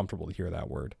me uncomfortable to hear that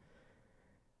word.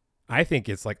 I think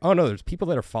it's like, oh no, there's people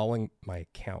that are following my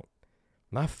account,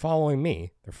 not following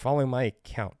me. They're following my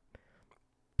account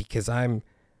because I'm,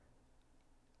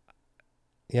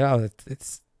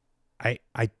 it's I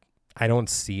don't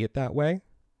see it that way.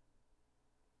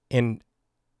 And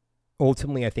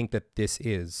ultimately, I think that this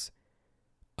is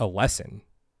a lesson,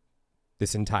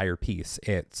 this entire piece.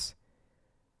 It's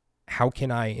how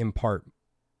can I impart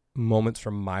moments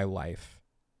from my life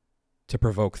to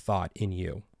provoke thought in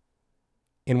you?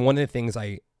 And one of the things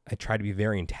I try to be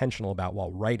very intentional about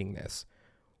while writing this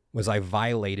was I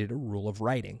violated a rule of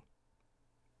writing,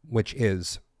 which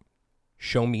is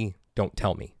show me, don't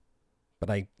tell me. But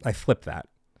I flipped that.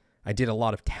 I did a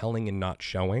lot of telling and not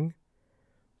showing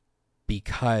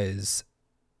because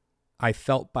I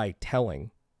felt by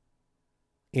telling,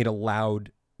 it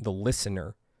allowed the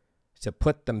listener to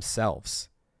put themselves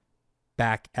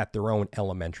back at their own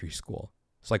elementary school.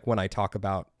 It's like when I talk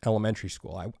about elementary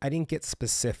school, I didn't get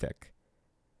specific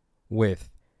with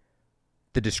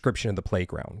the description of the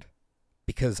playground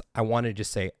because I wanted to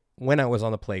just say when I was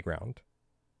on the playground.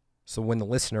 So when the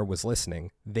listener was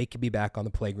listening, they could be back on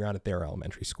the playground at their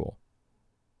elementary school.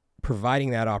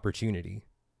 Providing that opportunity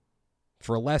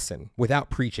for a lesson without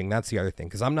preaching, that's the other thing,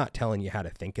 because I'm not telling you how to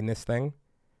think in this thing.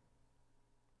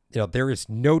 There is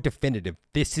no definitive,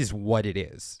 this is what it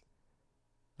is.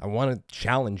 I want to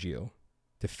challenge you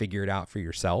to figure it out for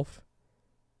yourself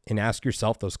and ask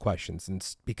yourself those questions. And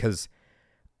because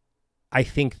I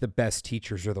think the best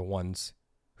teachers are the ones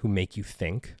who make you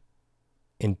think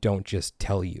and don't just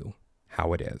tell you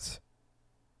how it is.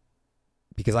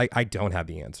 Because I don't have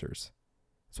the answers.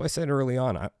 So I said early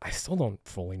on, I still don't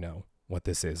fully know what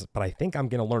this is, but I think I'm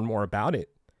going to learn more about it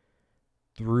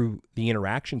through the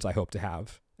interactions I hope to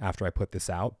have after I put this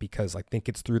out, because I think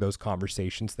it's through those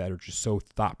conversations that are just so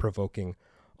thought-provoking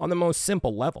on the most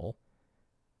simple level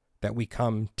that we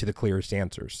come to the clearest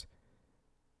answers.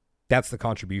 That's the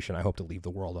contribution I hope to leave the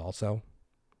world also.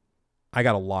 I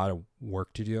got a lot of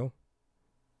work to do,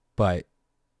 but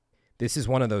this is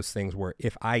one of those things where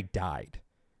if I died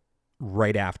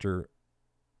right after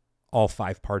all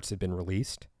 5 parts had been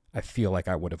released, I feel like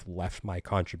I would have left my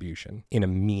contribution in a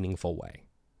meaningful way.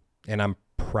 And I'm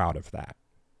proud of that.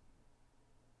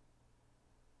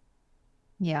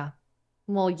 Yeah.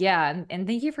 Well, yeah. And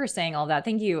thank you for saying all that.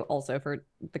 Thank you also for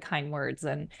the kind words,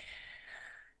 and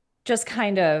just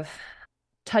kind of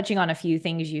touching on a few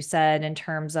things you said in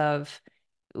terms of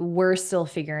we're still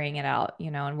figuring it out,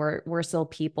 and we're still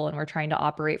people, and we're trying to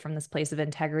operate from this place of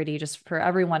integrity. Just for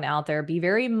everyone out there, be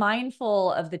very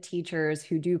mindful of the teachers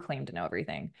who do claim to know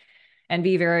everything, and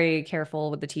be very careful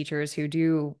with the teachers who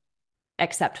do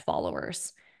accept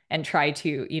followers and try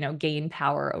to, gain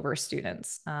power over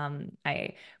students. From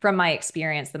my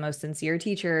experience, the most sincere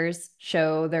teachers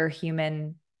show their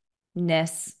humanness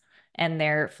and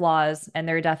their flaws and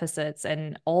their deficits,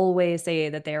 and always say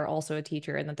that they are also a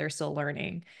teacher and that they're still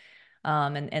learning.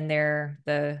 And they're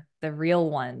the real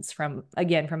ones from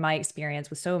my experience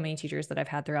with so many teachers that I've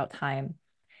had throughout time.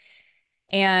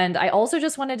 And I also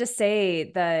just wanted to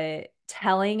say the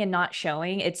telling and not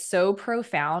showing, it's so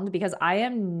profound because I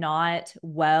am not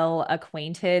well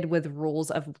acquainted with rules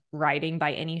of writing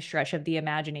by any stretch of the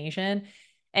imagination.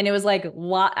 And it was like,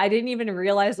 I didn't even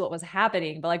realize what was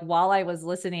happening. But like while I was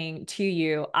listening to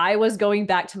you, I was going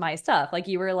back to my stuff. Like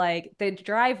you were like the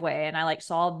driveway, and I like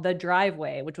saw the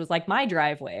driveway, which was like my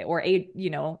driveway, or a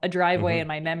driveway in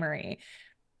my memory.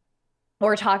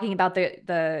 Or talking about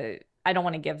the I don't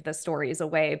want to give the stories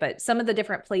away, but some of the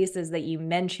different places that you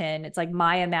mentioned, it's like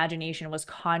my imagination was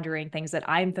conjuring things that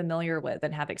I'm familiar with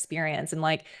and have experienced. And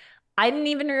like, I didn't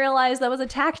even realize that was a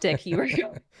tactic you were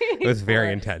going It was very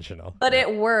for, intentional. but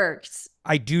it worked.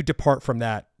 I do depart from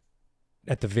that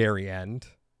at the very end.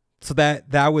 So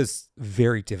that was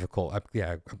very difficult.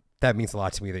 That means a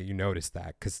lot to me that you noticed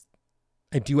that, because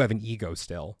I do have an ego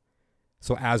still.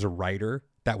 So as a writer,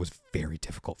 that was very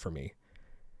difficult for me.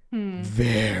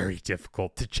 Very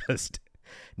difficult to just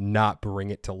not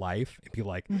bring it to life and be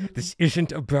like, this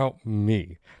isn't about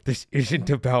me. This isn't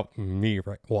about me.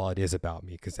 Right? Well, it is about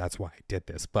me because that's why I did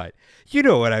this. But you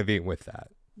know what I mean with that.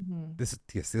 This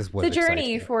is what the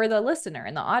journey for the listener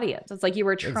and the audience. It's like you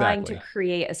were trying to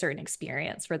create a certain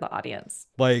experience for the audience.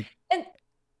 Like, and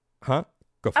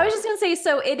Go for I was just going to say,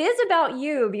 so it is about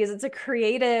you because it's a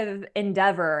creative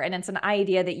endeavor, and it's an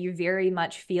idea that you very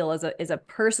much feel is a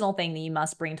personal thing that you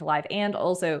must bring to life. And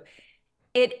also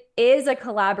it is a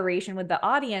collaboration with the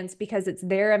audience because it's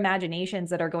their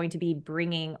imaginations that are going to be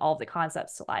bringing all the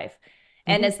concepts to life.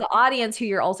 And it's the audience who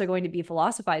you're also going to be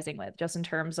philosophizing with, just in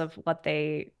terms of what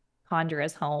they conjure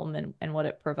as home and what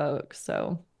it provokes.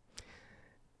 So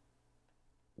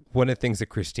one of the things that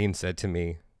Christine said to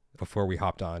me before we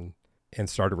hopped on and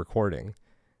started recording,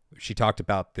 she talked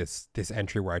about this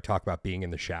entry where I talk about being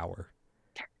in the shower.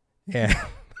 And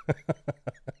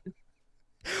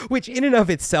which in and of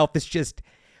itself is just,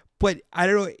 but I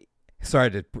don't know,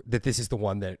 sorry that this is the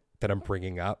one that I'm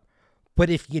bringing up. But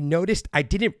if you noticed, I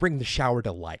didn't bring the shower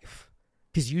to life.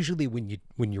 Because usually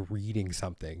when you're reading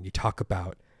something, you talk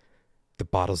about the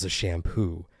bottles of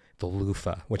shampoo, the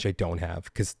loofah, which I don't have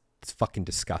because it's fucking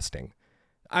disgusting.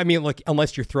 I mean, like,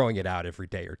 unless you're throwing it out every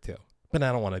day or two. But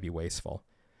I don't want to be wasteful.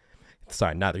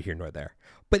 Sorry, neither here nor there.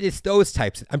 But it's those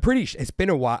types. I'm pretty sure it's been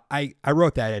a while. I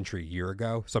wrote that entry a year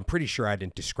ago, so I'm pretty sure I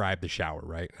didn't describe the shower,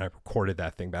 right? I recorded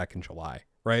that thing back in July,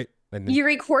 right? And then, you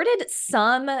recorded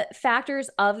some factors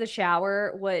of the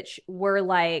shower, which were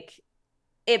like,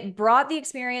 it brought the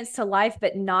experience to life,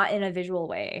 but not in a visual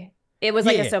way. It was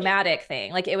like a somatic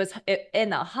thing. Like it was in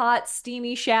the hot,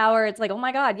 steamy shower. It's like, oh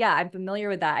my God, yeah, I'm familiar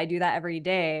with that. I do that every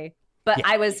day. But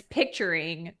I was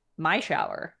picturing my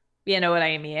shower. You know what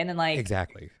I mean? And like,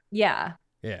 exactly. Yeah.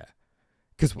 Yeah.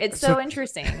 Because it's so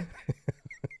interesting.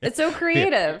 It's so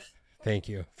creative. Yeah. Thank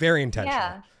you. Very intentional.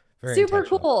 Yeah. Very super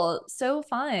intentional. Cool. So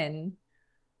fun.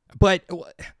 But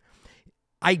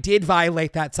I did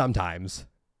violate that sometimes.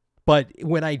 But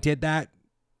when I did that,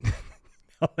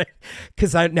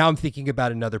 because now I'm thinking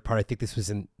about another part. I think this was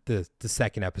in the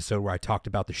second episode where I talked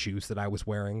about the shoes that I was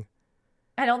wearing.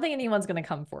 I don't think anyone's going to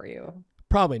come for you.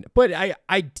 Probably not. But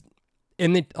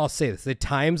I'll say this. The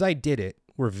times I did it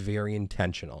were very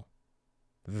intentional.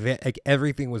 Like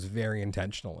everything was very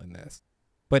intentional in this.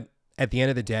 But at the end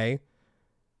of the day,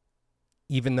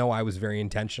 even though I was very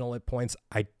intentional at points,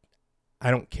 I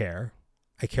don't care.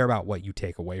 I care about what you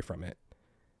take away from it.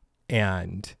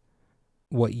 And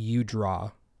what you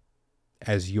draw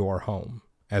as your home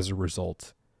as a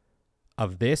result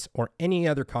of this or any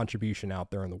other contribution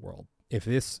out there in the world. If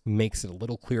this makes it a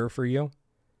little clearer for you,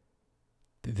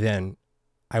 then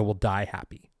I will die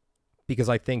happy. Because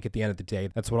I think at the end of the day,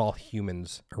 that's what all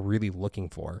humans are really looking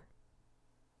for,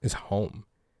 is home.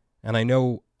 And I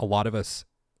know a lot of us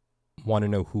want to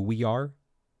know who we are,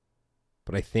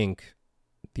 but I think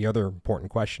the other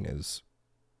important question is,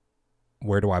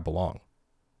 where do I belong?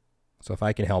 So if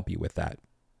I can help you with that,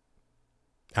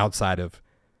 outside of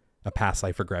a past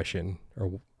life regression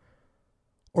or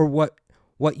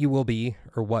what you will be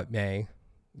or what may,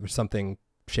 there's something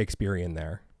Shakespearean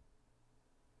there.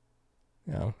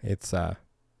 You know, it's I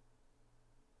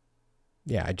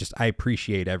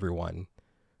appreciate everyone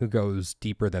who goes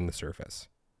deeper than the surface.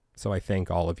 So I thank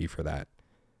all of you for that.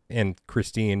 And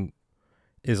Christine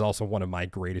is also one of my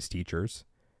greatest teachers.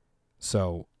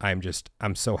 So I'm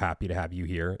so happy to have you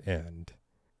here. And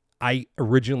I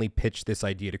originally pitched this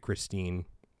idea to Christine.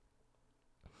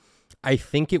 I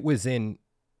think it was in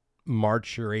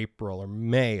March or April or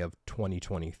May of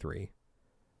 2023.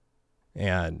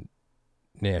 And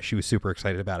yeah, she was super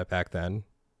excited about it back then.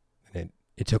 And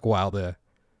it took a while to,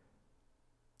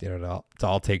 to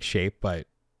all take shape, but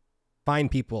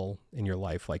find people in your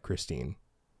life like Christine,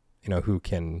 who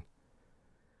can,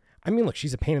 I mean, look,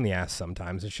 she's a pain in the ass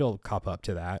sometimes and she'll cop up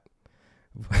to that.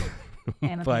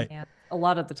 But a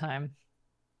lot of the time.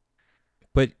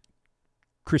 But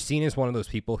Christine is one of those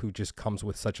people who just comes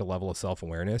with such a level of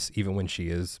self-awareness. Even when she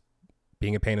is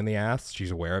being a pain in the ass,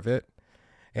 she's aware of it.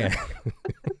 And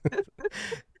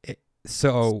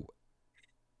so,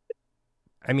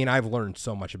 I mean, I've learned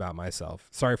so much about myself.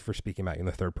 Sorry for speaking about you in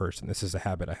the third person. This is a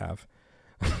habit I have.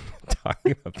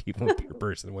 Talking about people in third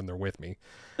person when they're with me.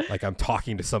 Like I'm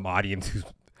talking to some audience who's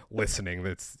listening.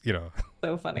 That's,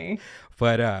 so funny.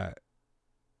 But,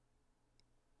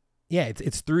 yeah,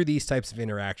 it's through these types of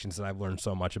interactions that I've learned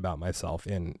so much about myself,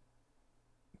 and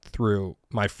through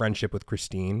my friendship with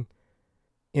Christine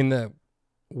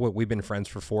we've been friends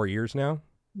for 4 years now.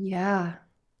 Yeah.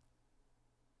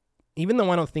 Even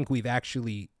though I don't think we've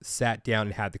actually sat down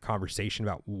and had the conversation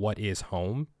about what is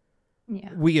home,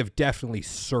 we have definitely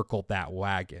circled that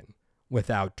wagon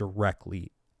without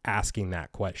directly asking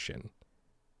that question.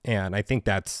 And I think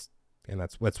that's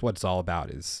what it's all about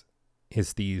is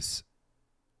these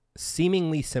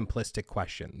seemingly simplistic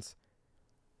questions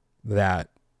that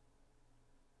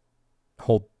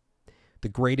hold the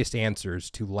greatest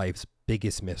answers to life's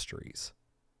biggest mysteries.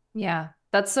 Yeah,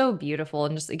 that's so beautiful.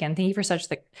 And just again, thank you for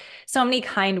so many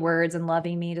kind words and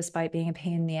loving me despite being a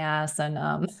pain in the ass.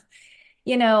 And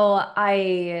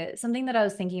something that I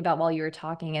was thinking about while you were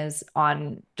talking is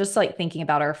on just like thinking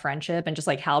about our friendship and just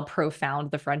like how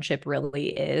profound the friendship really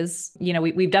is.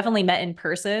 We've definitely met in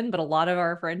person, but a lot of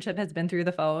our friendship has been through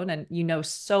the phone, and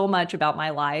so much about my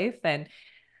life. And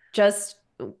just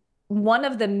one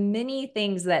of the many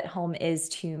things that home is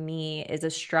to me is a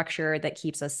structure that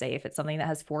keeps us safe. It's something that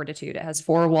has fortitude. It has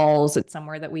four walls. It's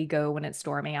somewhere that we go when it's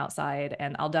storming outside.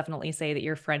 And I'll definitely say that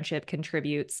your friendship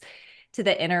contributes to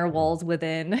the inner walls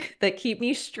within that keep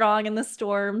me strong in the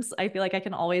storms. I feel like I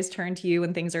can always turn to you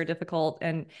when things are difficult.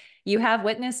 And you have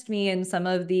witnessed me in some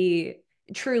of the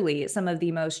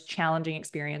most challenging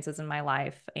experiences in my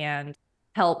life and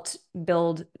helped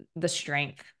build the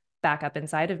strength back up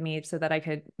inside of me so that I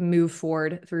could move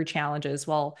forward through challenges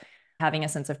while having a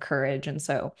sense of courage. And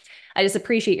so I just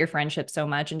appreciate your friendship so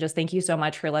much. And just thank you so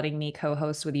much for letting me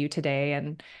co-host with you today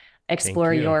and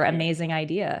explore your amazing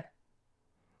idea.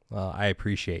 Well, I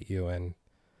appreciate you. And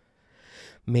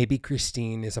maybe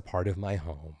Christine is a part of my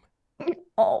home.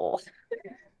 Oh,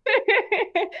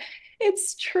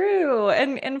 it's true.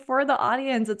 And for the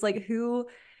audience, it's like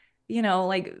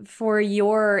like for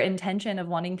your intention of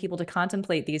wanting people to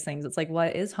contemplate these things, it's like,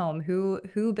 what is home?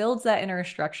 Who builds that inner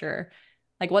structure?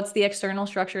 Like, what's the external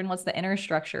structure and what's the inner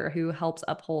structure? Who helps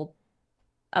uphold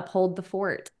the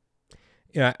fort?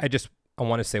 Yeah, I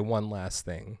want to say one last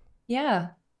thing. Yeah.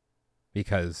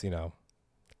 Because,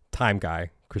 time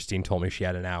guy, Christine told me she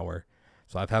had an hour.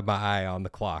 So I've had my eye on the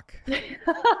clock.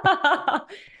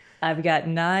 I've got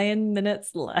 9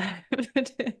 minutes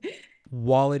left.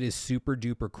 While it is super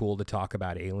duper cool to talk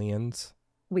about aliens,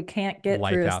 we can't get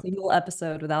through a single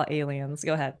episode without aliens.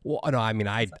 Go ahead. Well, no, I mean,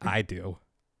 I do.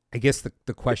 I guess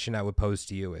the question I would pose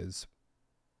to you is,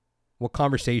 what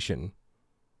conversation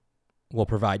will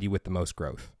provide you with the most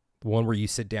growth? The one where you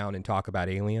sit down and talk about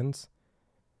aliens,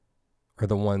 or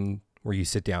the one where you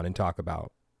sit down and talk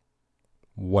about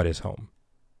what is home?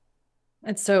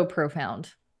 It's so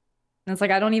profound. And it's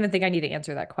like, I don't even think I need to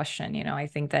answer that question. I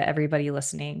think that everybody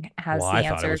listening has the answer. I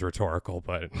thought it was rhetorical,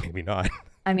 but maybe not.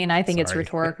 I mean, I think it's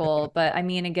rhetorical, but I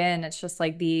mean, again, it's just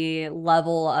like the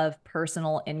level of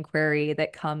personal inquiry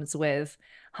that comes with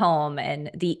home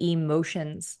and the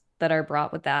emotions that are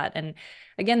brought with that. And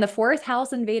again, the fourth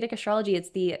house in Vedic astrology,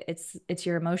 it's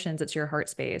your emotions, it's your heart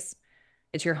space,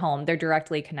 it's your home. They're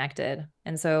directly connected.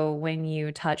 And so when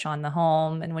you touch on the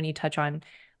home and when you touch on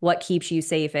what keeps you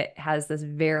safe, it has this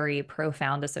very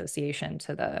profound association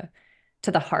to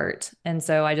the heart. And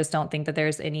so I just don't think that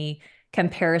there's any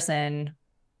comparison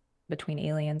between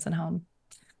aliens and home,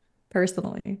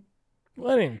 personally.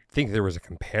 Well, I didn't think there was a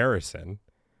comparison,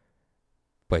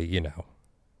 but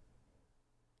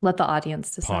let the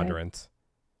audience decide. Ponderance.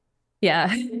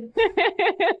 Yeah.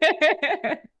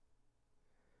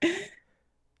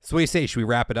 So what do you say? Should we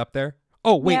wrap it up there?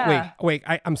 Oh, wait.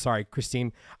 I'm sorry,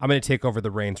 Christine. I'm going to take over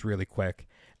the reins really quick,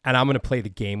 and I'm going to play the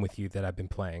game with you that I've been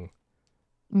playing.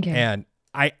 Okay. And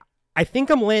I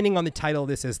think I'm landing on the title of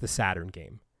this as the Saturn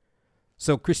game.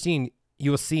 So, Christine,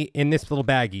 you will see in this little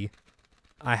baggie,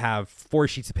 I have 4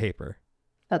 sheets of paper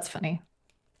That's funny.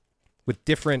 with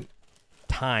different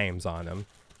times on them.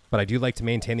 But I do like to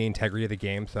maintain the integrity of the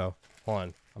game. So hold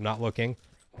on. I'm not looking.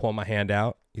 Pulling my hand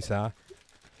out. You saw?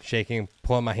 Shaking,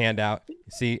 pulling my hand out.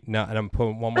 See? No, and I'm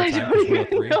pulling one more I time. don't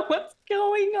even know what's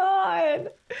going on.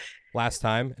 Last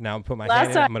time. Now I'm putting my hand Last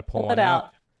in it. time, I'm going to pull pull one it out.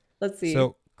 out. Let's see.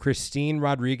 So Christine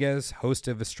Rodriguez, host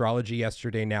of Astrology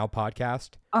Yesterday Now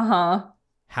podcast. Uh-huh.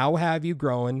 How have you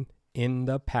grown in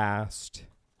the past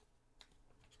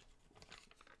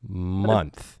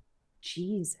month?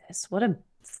 Jesus, what a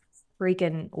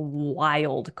freaking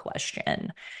wild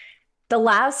question. The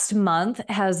last month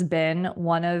has been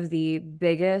one of the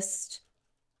biggest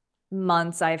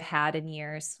months I've had in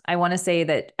years. I want to say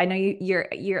that I know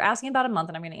you're asking about a month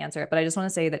and I'm going to answer it, but I just want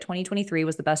to say that 2023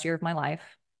 was the best year of my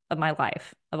life,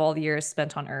 of all the years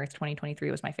spent on earth.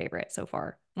 2023 was my favorite so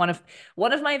far. One of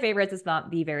my favorites, is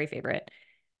not the very favorite.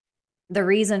 The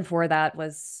reason for that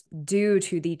was due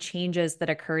to the changes that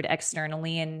occurred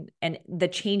externally and the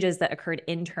changes that occurred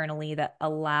internally that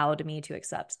allowed me to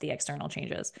accept the external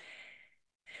changes.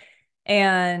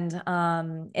 And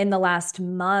in the last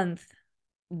month,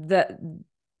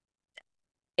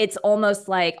 it's almost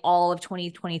like all of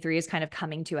 2023 is kind of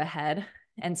coming to a head.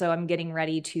 And so I'm getting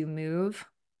ready to move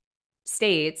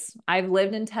states. I've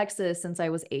lived in Texas since I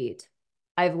was 8.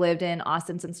 I've lived in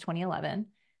Austin since 2011.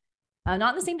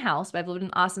 Not in the same house, but I've lived in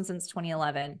Austin since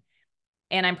 2011.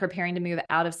 And I'm preparing to move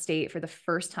out of state for the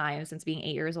first time since being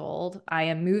 8 years old. I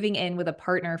am moving in with a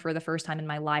partner for the first time in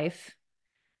my life.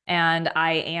 And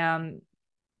I am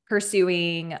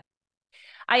adding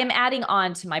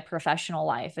on to my professional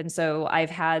life. And so I've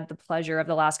had the pleasure of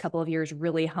the last couple of years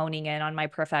really honing in on my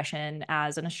profession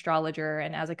as an astrologer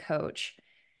and as a coach.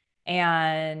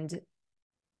 And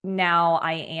now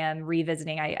I am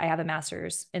revisiting. I have a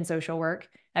master's in social work.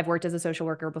 I've worked as a social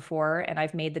worker before, and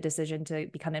I've made the decision to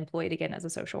become employed again as a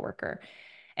social worker.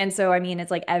 And so, I mean,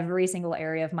 it's like every single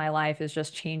area of my life is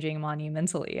just changing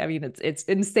monumentally. I mean, it's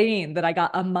insane that I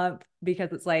got a month,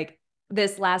 because it's like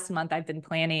this last month I've been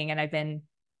planning and I've been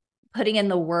putting in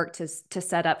the work to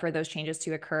set up for those changes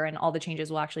to occur. And all the changes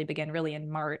will actually begin really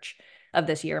in March of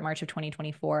this year, March of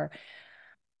 2024.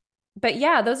 But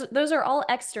yeah, those are all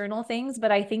external things.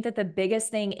 But I think that the biggest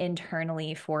thing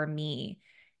internally for me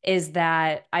is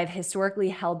that I've historically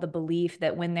held the belief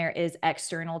that when there is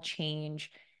external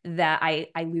change, that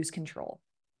I lose control.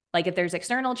 Like if there's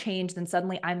external change, then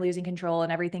suddenly I'm losing control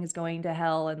and everything's going to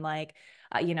hell. And like,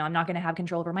 I'm not going to have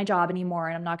control over my job anymore.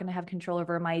 And I'm not going to have control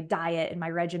over my diet and my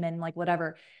regimen, like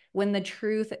whatever. When the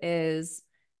truth is,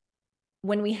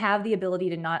 when we have the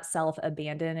ability to not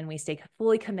self-abandon and we stay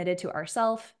fully committed to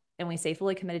ourselves and we stay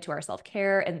fully committed to our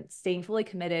self-care and staying fully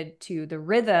committed to the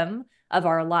rhythm of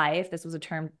our life. This was a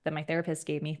term that my therapist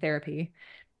gave me, therapy.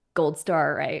 Gold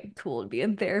star, right? Cool to be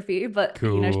in therapy. But she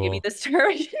gave me Cool. this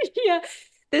term. Yeah.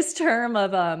 This term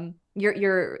of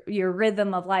your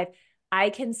rhythm of life. I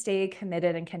can stay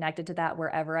committed and connected to that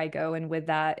wherever I go. And with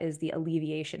that is the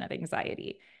alleviation of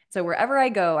anxiety. So wherever I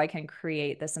go, I can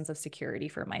create this sense of security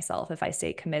for myself if I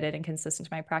stay committed and consistent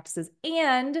to my practices.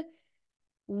 And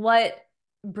what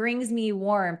brings me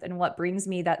warmth and what brings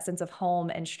me that sense of home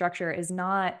and structure is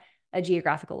not a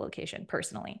geographical location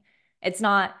personally. It's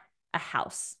not a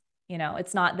house.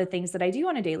 It's not the things that I do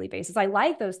on a daily basis. I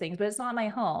like those things, but it's not my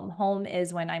home. Home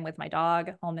is when I'm with my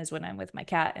dog. Home is when I'm with my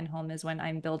cat. And home is when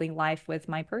I'm building life with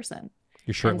my person. Your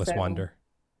And shirtless so, wonder.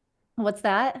 what's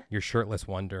that? Your shirtless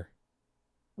wonder.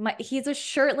 He's a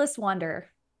shirtless wonder.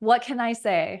 What can I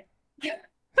say?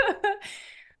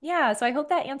 Yeah. So I hope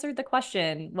that answered the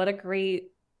question. What a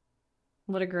great,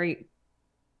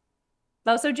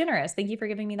 that was so generous. Thank you for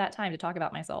giving me that time to talk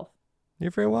about myself. You're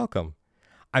very welcome.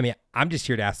 I mean, I'm just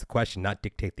here to ask the question, not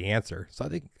dictate the answer. So I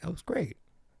think that was great.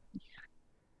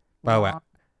 By the way,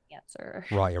 Answer.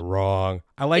 you're wrong.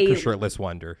 I like your Alien. shirtless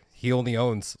wonder. He only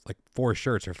owns like 4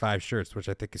 shirts or 5 shirts, which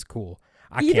I think is cool.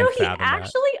 I He can't fathom that.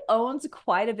 actually owns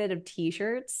quite a bit of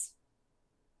t-shirts.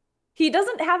 He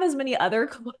doesn't have as many other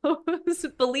clothes.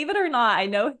 Believe it or not, I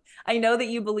know that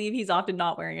you believe he's often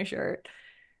not wearing a shirt.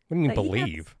 What do you mean But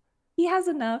believe? he has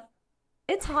enough.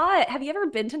 It's hot. Have you ever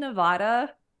been to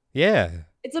Nevada? Yeah.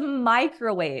 It's a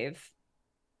microwave.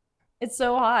 It's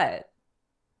so hot.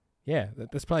 Yeah.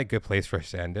 That's probably a good place for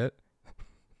us to end it.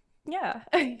 Yeah.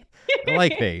 I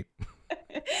like Nate.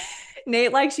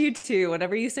 Nate likes you too.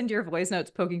 Whenever you send your voice notes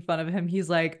poking fun of him, he's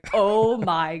like, oh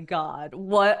my God,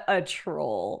 what a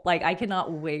troll. Like, I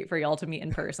cannot wait for y'all to meet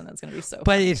in person. It's going to be so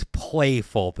But fun. it's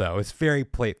playful, though. It's very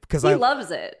playful. Because He loves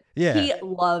it. Yeah. He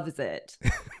loves it.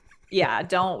 Yeah,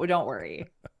 don't worry.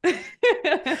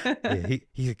 Yeah,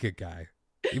 he's a good guy.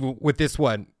 Even with this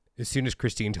one, as soon as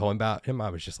Christine told him about him, I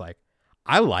was just like,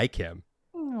 I like him.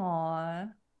 Aw,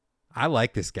 I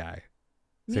like this guy.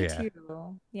 So me yeah,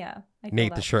 too. Yeah, I feel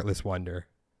Nate the that. Shirtless Wonder.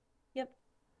 Yep,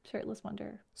 shirtless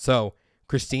wonder. So,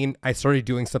 Christine, I started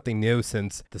doing something new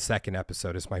since the second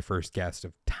episode as my first guest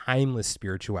of Timeless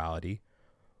Spirituality,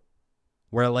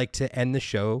 where I like to end the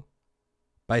show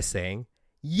by saying,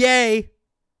 Yay!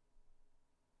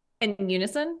 In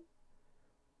unison?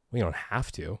 We don't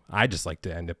have to. I just like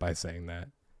to end it by saying that.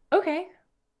 Okay.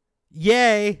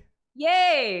 Yay!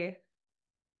 Yay!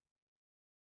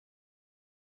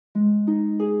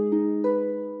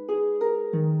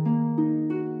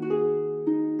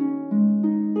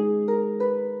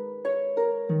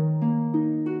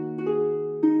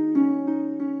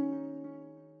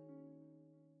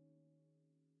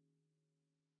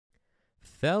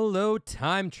 Fellow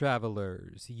time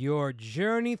travelers, your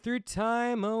journey through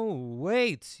time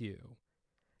awaits you.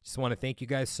 Just want to thank you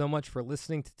guys so much for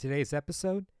listening to today's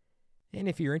episode. And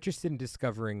if you're interested in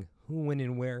discovering who, when,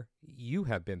 and where you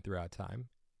have been throughout time,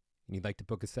 and you'd like to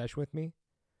book a sesh with me,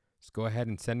 just go ahead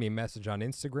and send me a message on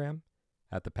Instagram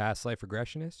at The Past Life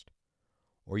Regressionist,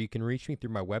 or you can reach me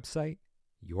through my website,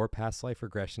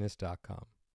 yourpastliferegressionist.com.